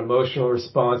kind of an emotional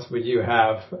response would you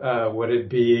have? Would it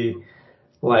be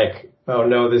like, oh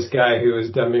no, this guy who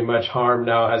has done me much harm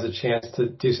now has a chance to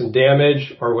do some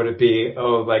damage? Or would it be,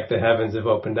 oh, like the heavens have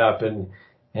opened up and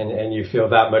you feel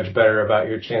that much better about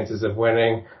your chances of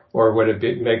winning? Or would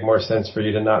it make more sense for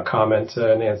you to not comment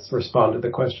and respond to the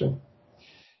question?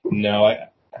 No,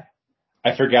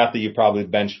 I forgot that you probably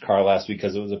benched Carr last week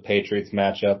because it was a Patriots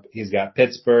matchup. He's got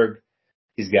Pittsburgh.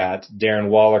 He's got Darren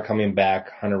Waller coming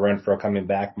back, Hunter Renfrow coming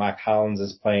back. Mike Hollins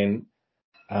is playing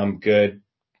good.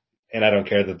 And I don't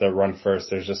care that they'll run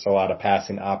first. There's just a lot of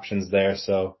passing options there.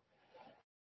 So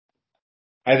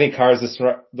I think Carr's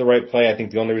the right play. I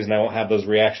think the only reason I won't have those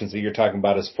reactions that you're talking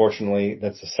about is fortunately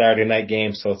that's a Saturday night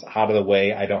game, so it's out of the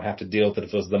way. I don't have to deal with it.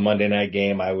 If it was the Monday night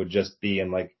game, I would just be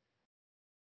in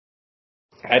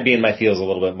I'd be in my feels a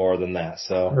little bit more than that.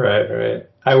 So right.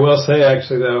 I will say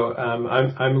actually though,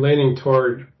 I'm leaning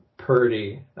toward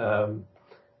Purdy.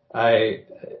 I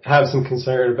have some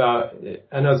concern about.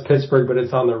 I know it's Pittsburgh, but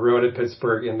it's on the road at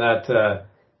Pittsburgh, and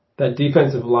that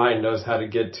defensive line knows how to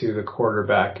get to the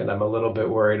quarterback, and I'm a little bit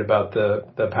worried about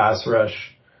the pass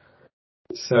rush.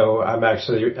 So I'm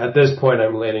actually at this point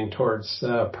I'm leaning towards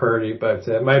Purdy, but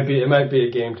it might be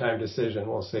a game time decision.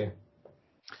 We'll see.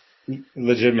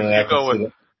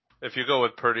 Legitimately, if you go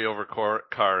with Purdy over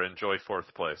Carr, enjoy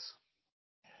 4th place.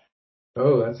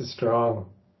 Oh, that's a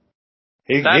strong.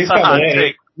 He's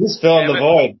filling the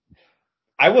void.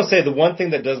 I will say the one thing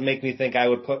that does make me think I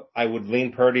would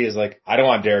lean Purdy is I don't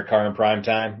want Derek Carr in prime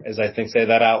time. As I say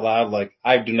that out loud,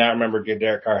 I do not remember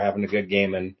Derek Carr having a good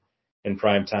game in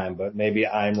prime time, but maybe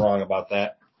I'm wrong about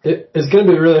that. It's going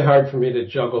to be really hard for me to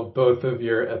juggle both of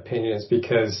your opinions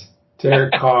because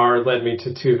Derek Carr led me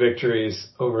to 2 victories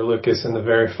over Lucas in the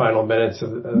very final minutes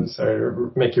sorry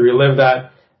to make you relive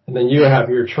that. And then you have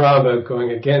your trauma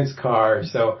going against Carr.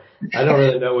 So I don't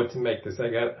really know what to make this. I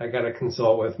got to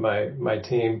consult with my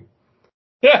team.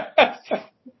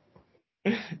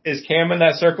 Is Cam in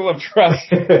that circle of trust?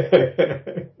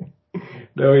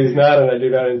 No, he's not, and I do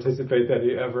not anticipate that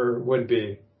he ever would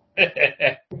be.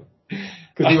 Because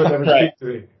he would never speak to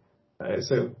me, I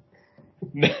assume.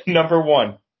 Number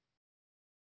one.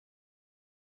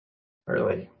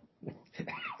 Early.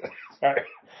 All right.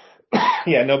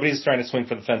 Yeah, nobody's trying to swing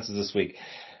for the fences this week.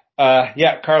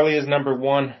 Yeah, Carly is number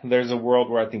one. There's a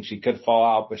world where I think she could fall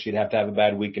out, but she'd have to have a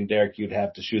bad week, and Derek, you'd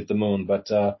have to shoot the moon.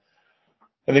 But I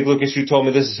think, Lucas, you told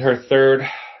me this is her third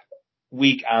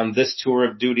week on this tour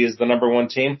of duty as the number one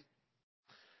team.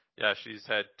 Yeah, she's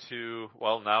had two.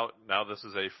 Well, now this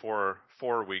is a four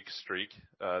week streak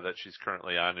that she's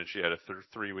currently on, and she had a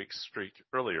 3 week streak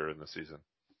earlier in the season.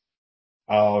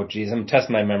 Oh, geez, I'm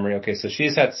testing my memory. Okay, so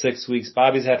she's had 6 weeks.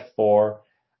 Bobby's had 4.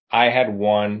 I had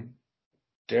 1.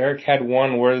 Derek had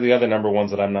 1. Where are the other number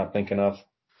ones that I'm not thinking of?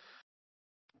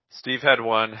 Steve had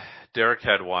 1. Derek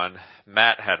had 1.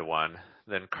 Matt had 1.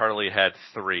 Then Carly had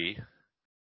 3.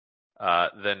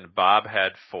 Then Bob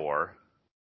had 4.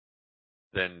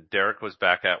 Then Derek was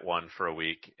back at 1 for a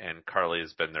week, and Carly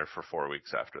has been there for 4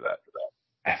 weeks after that.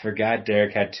 I forgot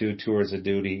Derek had 2 tours of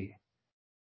duty.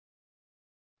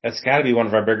 That's got to be one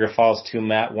of our bigger falls too,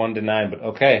 Matt, 1 to 9. But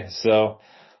okay, so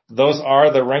those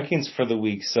are the rankings for the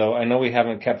week. So I know we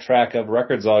haven't kept track of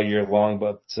records all year long,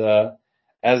 but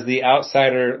as the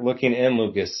outsider looking in,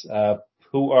 Lucas,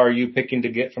 who are you picking to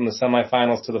get from the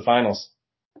semifinals to the finals?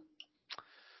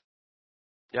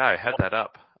 Yeah, I had that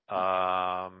up.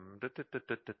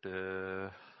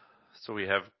 So we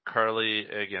have Carly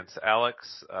against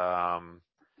Alex.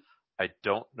 I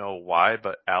don't know why,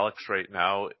 but Alex right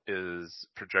now is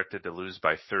projected to lose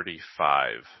by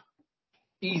 35.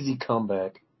 Easy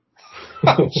comeback.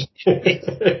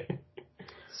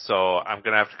 So I'm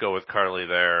going to have to go with Carly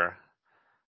there.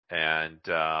 And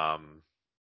I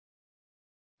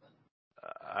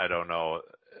don't know.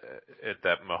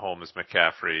 That Mahomes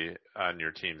McCaffrey on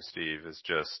your team, Steve, is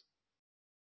just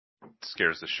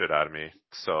scares the shit out of me.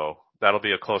 So that'll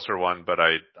be a closer one, but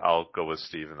I'll go with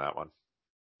Steve in that one.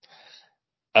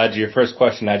 To your first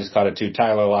question, I just caught it too.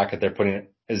 Tyler Lockett, they're putting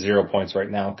 0 points right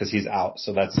now because he's out.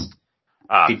 So that's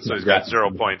so he's got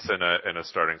 0 points in a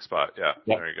starting spot. Yeah,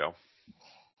 yep. There you go.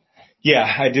 Yeah,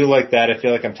 I do like that. I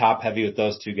feel like I'm top heavy with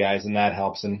those two guys, and that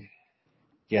helps. And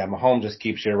yeah, Mahomes just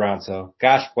keeps you around. So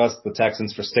gosh bless the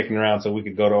Texans for sticking around so we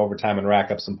could go to overtime and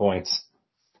rack up some points.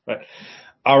 But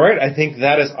all right, I think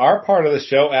that is our part of the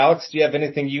show. Alex, do you have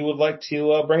anything you would like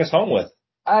to bring us home with?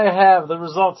 I have. The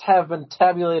results have been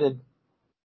tabulated.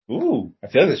 Ooh, I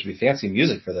feel like there should be fancy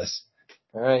music for this.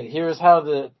 All right, here's how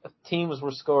the teams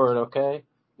were scored, okay?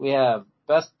 We have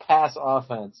best pass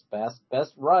offense, best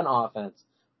run offense,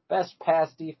 best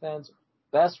pass defense,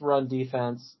 best run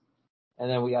defense, and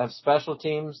then we have special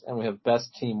teams, and we have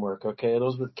best teamwork, okay?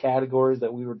 Those were the categories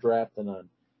that we were drafting on.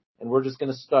 And we're just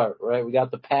going to start, right? We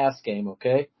got the pass game,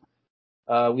 okay?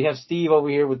 We have Steve over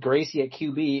here with Gracie at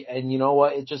QB, and you know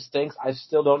what? It just stinks. I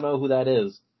still don't know who that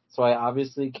is, so I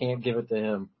obviously can't give it to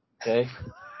him. Okay,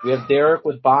 we have Derek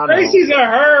with Bono. Gracie's a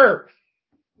her.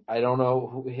 I don't know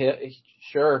who.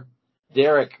 Sure,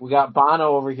 Derek. We got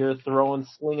Bono over here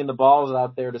slinging the balls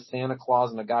out there to Santa Claus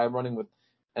and a guy running with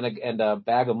and a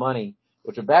bag of money,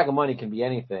 which a bag of money can be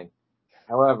anything.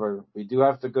 However, we do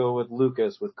have to go with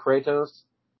Lucas with Kratos,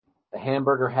 the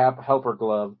hamburger helper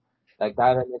glove, that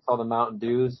guy that makes all the Mountain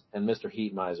Dews, and Mr.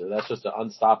 Heat Miser. That's just an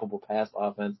unstoppable pass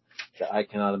offense that I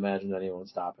cannot imagine anyone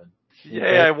stopping. Yay,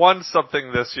 okay. I won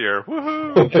something this year.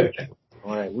 Woohoo!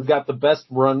 All right, we got the best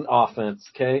run offense,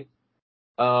 okay?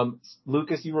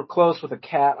 Lucas, you were close with a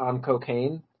cat on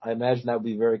cocaine. I imagine that would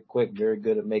be very quick, very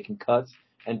good at making cuts.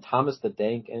 And Thomas the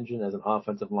Dank Engine as an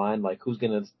offensive line, like who's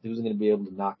gonna be able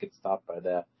to not get stopped by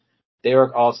that?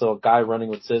 Derek also a guy running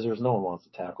with scissors. No one wants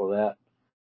to tackle that.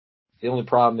 The only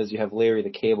problem is you have Larry the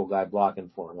cable guy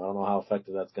blocking for him. I don't know how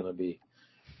effective that's gonna be.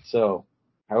 So,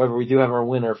 however, we do have our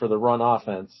winner for the run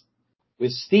offense.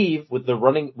 With Steve, with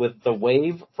the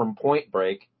wave from Point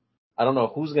Break, I don't know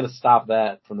who's going to stop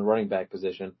that from the running back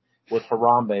position with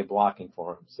Harambe blocking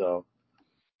for him. So,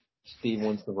 Steve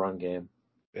wins the run game.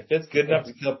 If it's good enough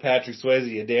to kill Patrick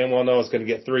Swayze, you damn well know it's going to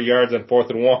get 3 yards on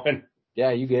 4th and 1. Yeah,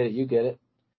 you get it.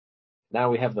 Now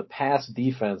we have the pass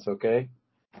defense, okay?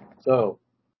 So,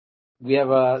 we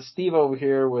have Steve over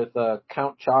here with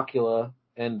Count Chocula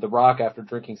and The Rock after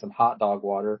drinking some hot dog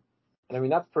water. And I mean,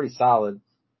 that's pretty solid.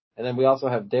 And then we also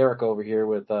have Derek over here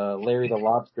with Larry the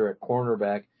Lobster at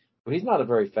cornerback, but he's not a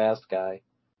very fast guy,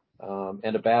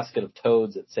 and a basket of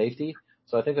toads at safety.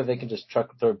 So I think that they can just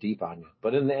throw deep on you.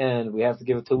 But in the end, we have to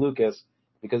give it to Lucas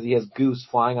because he has Goose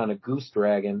flying on a Goose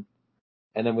Dragon.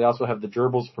 And then we also have the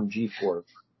gerbils from G-Force.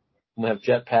 We have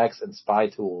jetpacks and spy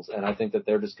tools. And I think that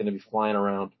they're just going to be flying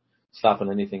around,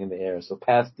 stopping anything in the air. So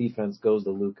pass defense goes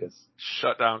to Lucas.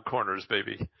 Shut down corners,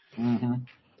 baby. Mm-hmm.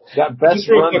 Got best Just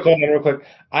real quick, hold on real quick.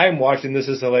 I'm watching this.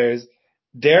 Is hilarious.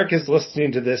 Derek is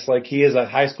listening to this like he is a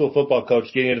high school football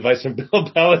coach getting advice from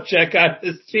Bill Belichick on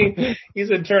his team. He's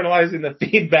internalizing the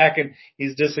feedback and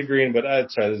he's disagreeing, but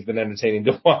sorry, it's been entertaining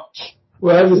to watch.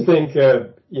 Well, I just think,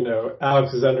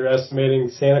 Alex is underestimating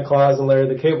Santa Claus and Larry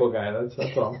the Cable Guy.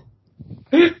 That's all.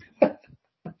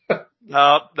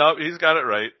 No, he's got it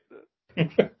right.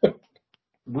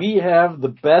 We have the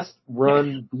best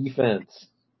run defense.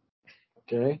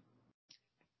 Okay.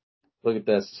 Look at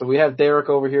this. So we have Derek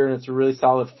over here, and it's a really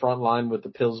solid front line with the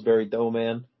Pillsbury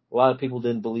Doughman. A lot of people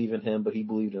didn't believe in him, but he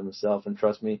believed in himself, and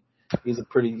trust me, he's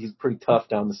pretty tough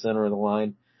down the center of the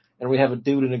line. And we have a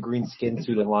dude in a green skin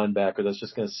suit at linebacker that's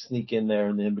just going to sneak in there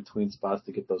in the in-between spots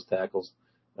to get those tackles.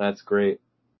 That's great.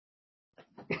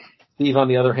 Steve, on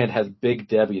the other hand, has Big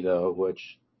Debbie, though,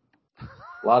 which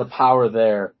a lot of power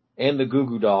there, and the Goo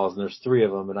Goo Dolls, and there's 3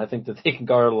 of them, and I think that they can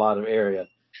guard a lot of area.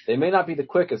 They may not be the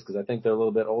quickest because I think they're a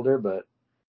little bit older, but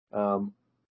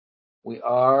we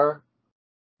are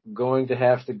going to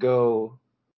have to go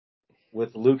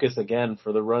with Lucas again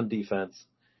for the run defense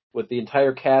with the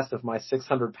entire cast of My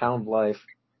 600-Pound Life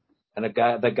and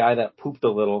the guy that pooped a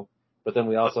little, but then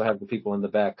we also have the people in the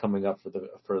back coming up for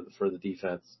the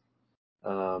defense.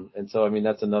 And so, I mean,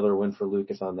 that's another win for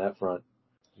Lucas on that front.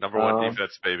 Number 1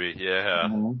 defense, baby. Yeah.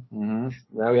 Mm-hmm.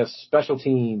 Now we have special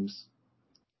teams.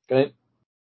 Okay.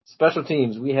 Special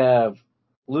teams. We have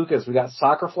Lucas. We got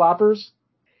soccer floppers.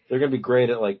 They're going to be great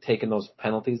at like taking those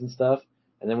penalties and stuff.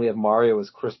 And then we have Mario as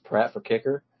Chris Pratt for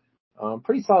kicker.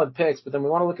 Pretty solid picks, but then we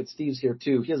want to look at Steve's here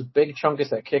too. He has Big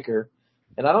Chunkus at kicker.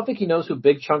 And I don't think he knows who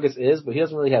Big Chunkus is, but he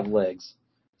doesn't really have legs.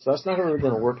 So that's not really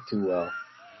going to work too well.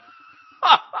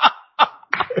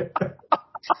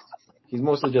 He's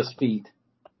mostly just feet.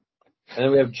 And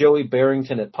then we have Joey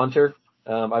Barrington at punter.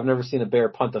 I've never seen a bear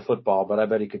punt a football, but I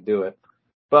bet he could do it.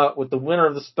 But with the winner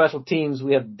of the special teams,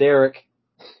 we have Derek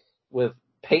with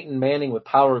Peyton Manning with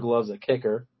power gloves at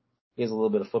kicker. He has a little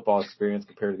bit of football experience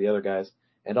compared to the other guys.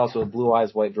 And also a Blue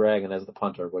Eyes White Dragon as the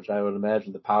punter, which I would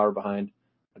imagine the power behind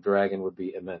a dragon would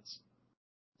be immense.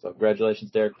 So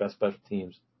congratulations, Derek, best special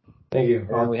teams. Thank you.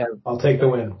 I'll take the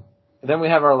win. And then we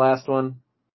have our last one.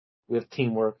 We have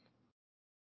teamwork.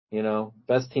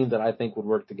 Best team that I think would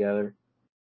work together.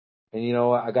 And you know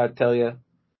what? I got to tell you,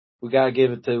 we got to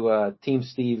give it to Team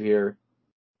Steve here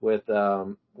with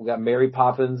we got Mary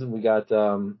Poppins and we got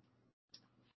the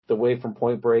Wave from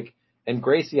Point Break. And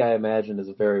Gracie, I imagine, is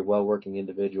a very well-working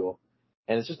individual.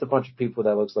 And it's just a bunch of people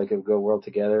that looks like it would go well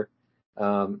together.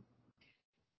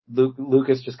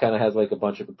 Lucas just kind of has like a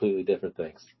bunch of completely different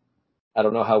things. I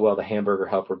don't know how well the hamburger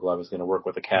helper glove is going to work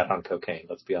with a cat on cocaine.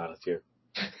 Let's be honest here.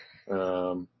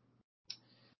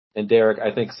 And Derek,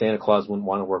 I think Santa Claus wouldn't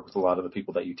want to work with a lot of the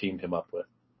people that you teamed him up with.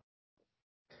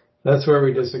 That's where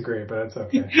we disagree, but it's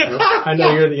okay. I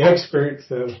know you're the expert,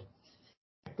 so.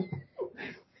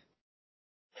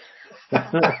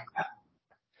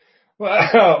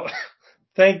 Wow.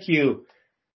 Thank you.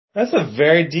 That's a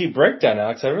very deep breakdown,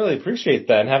 Alex. I really appreciate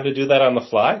that. And having to do that on the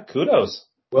fly, kudos.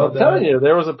 Well, I'm telling you,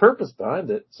 there was a purpose behind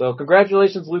it. So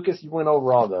congratulations, Lucas. You win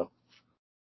overall, though.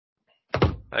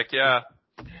 Heck yeah.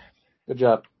 Good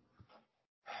job.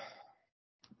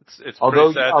 It's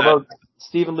pretty sad although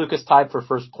Steve and Lucas tied for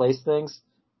first place things,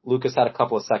 Lucas had a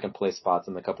couple of second place spots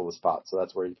in a couple of spots. So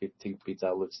that's where he beats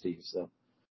out with Steve. So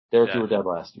Derek, you were dead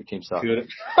last. Your team sucked. I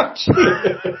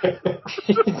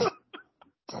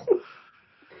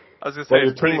was going to say,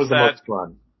 it's pretty sad.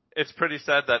 It's pretty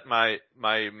sad that my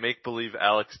make-believe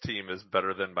Alex team is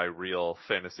better than my real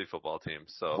fantasy football team.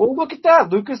 So. Well, look at that,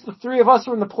 Lucas. The 3 of us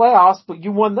are in the playoffs, but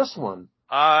you won this one.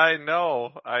 I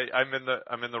know. I'm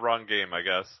in the wrong game, I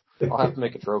guess. I'll have to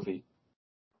make a trophy.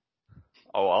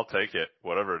 Oh, I'll take it.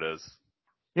 Whatever it is.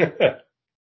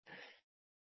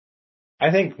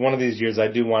 I think one of these years I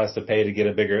do want us to pay to get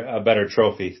a better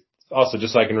trophy. Also,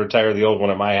 just so I can retire the old one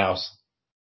at my house.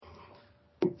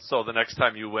 So the next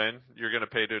time you win, you're going to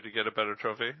pay to get a better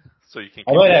trophy? So you can.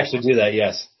 I might actually do that,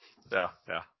 yes. Yeah.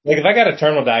 Like if I got a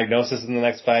terminal diagnosis in the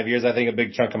next 5 years, I think a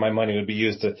big chunk of my money would be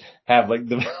used to have like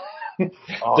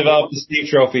develop the Steve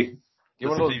trophy. Get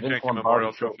one of those Vince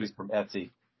Lombardi trophies from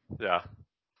Etsy. Yeah.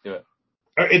 Do it.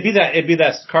 Or it'd be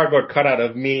that cardboard cutout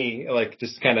of me, like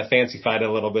just kind of fancified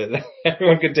a little bit.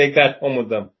 Everyone could take that home with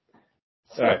them.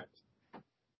 All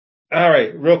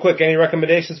right. Real quick, any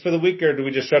recommendations for the week, or do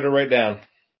we just shut it right down?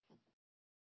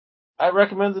 I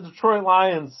recommend the Detroit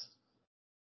Lions.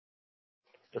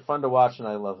 They're fun to watch, and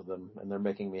I love them, and they're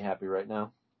making me happy right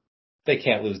now. They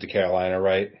can't lose to Carolina,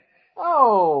 right?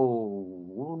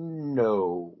 Oh,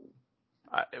 no.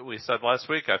 We said last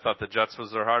week I thought the Jets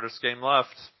was their hardest game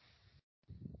left.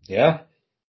 Yeah.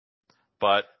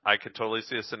 But I could totally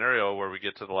see a scenario where we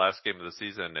get to the last game of the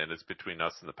season and it's between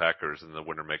us and the Packers and the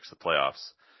winner makes the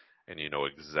playoffs. And you know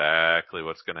exactly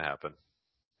what's going to happen.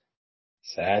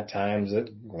 Sad times at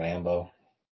Lambeau.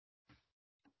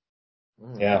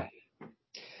 Yeah.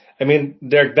 I mean,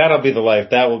 Derek, that'll be the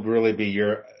life. That will really be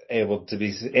your able to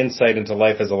be insight into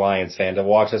life as a Lions fan, to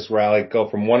watch us rally, go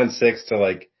from 1-6 to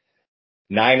like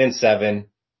 9-7,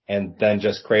 and then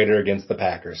just crater against the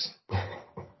Packers.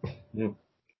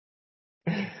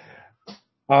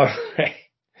 All right.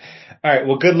 All right.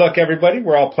 Well, good luck, everybody.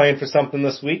 We're all playing for something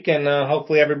this week, and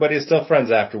hopefully everybody is still friends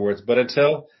afterwards. But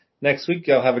until next week,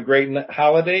 y'all have a great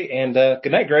holiday, and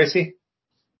good night, Gracie.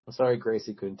 I'm sorry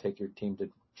Gracie couldn't take your team to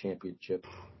championship.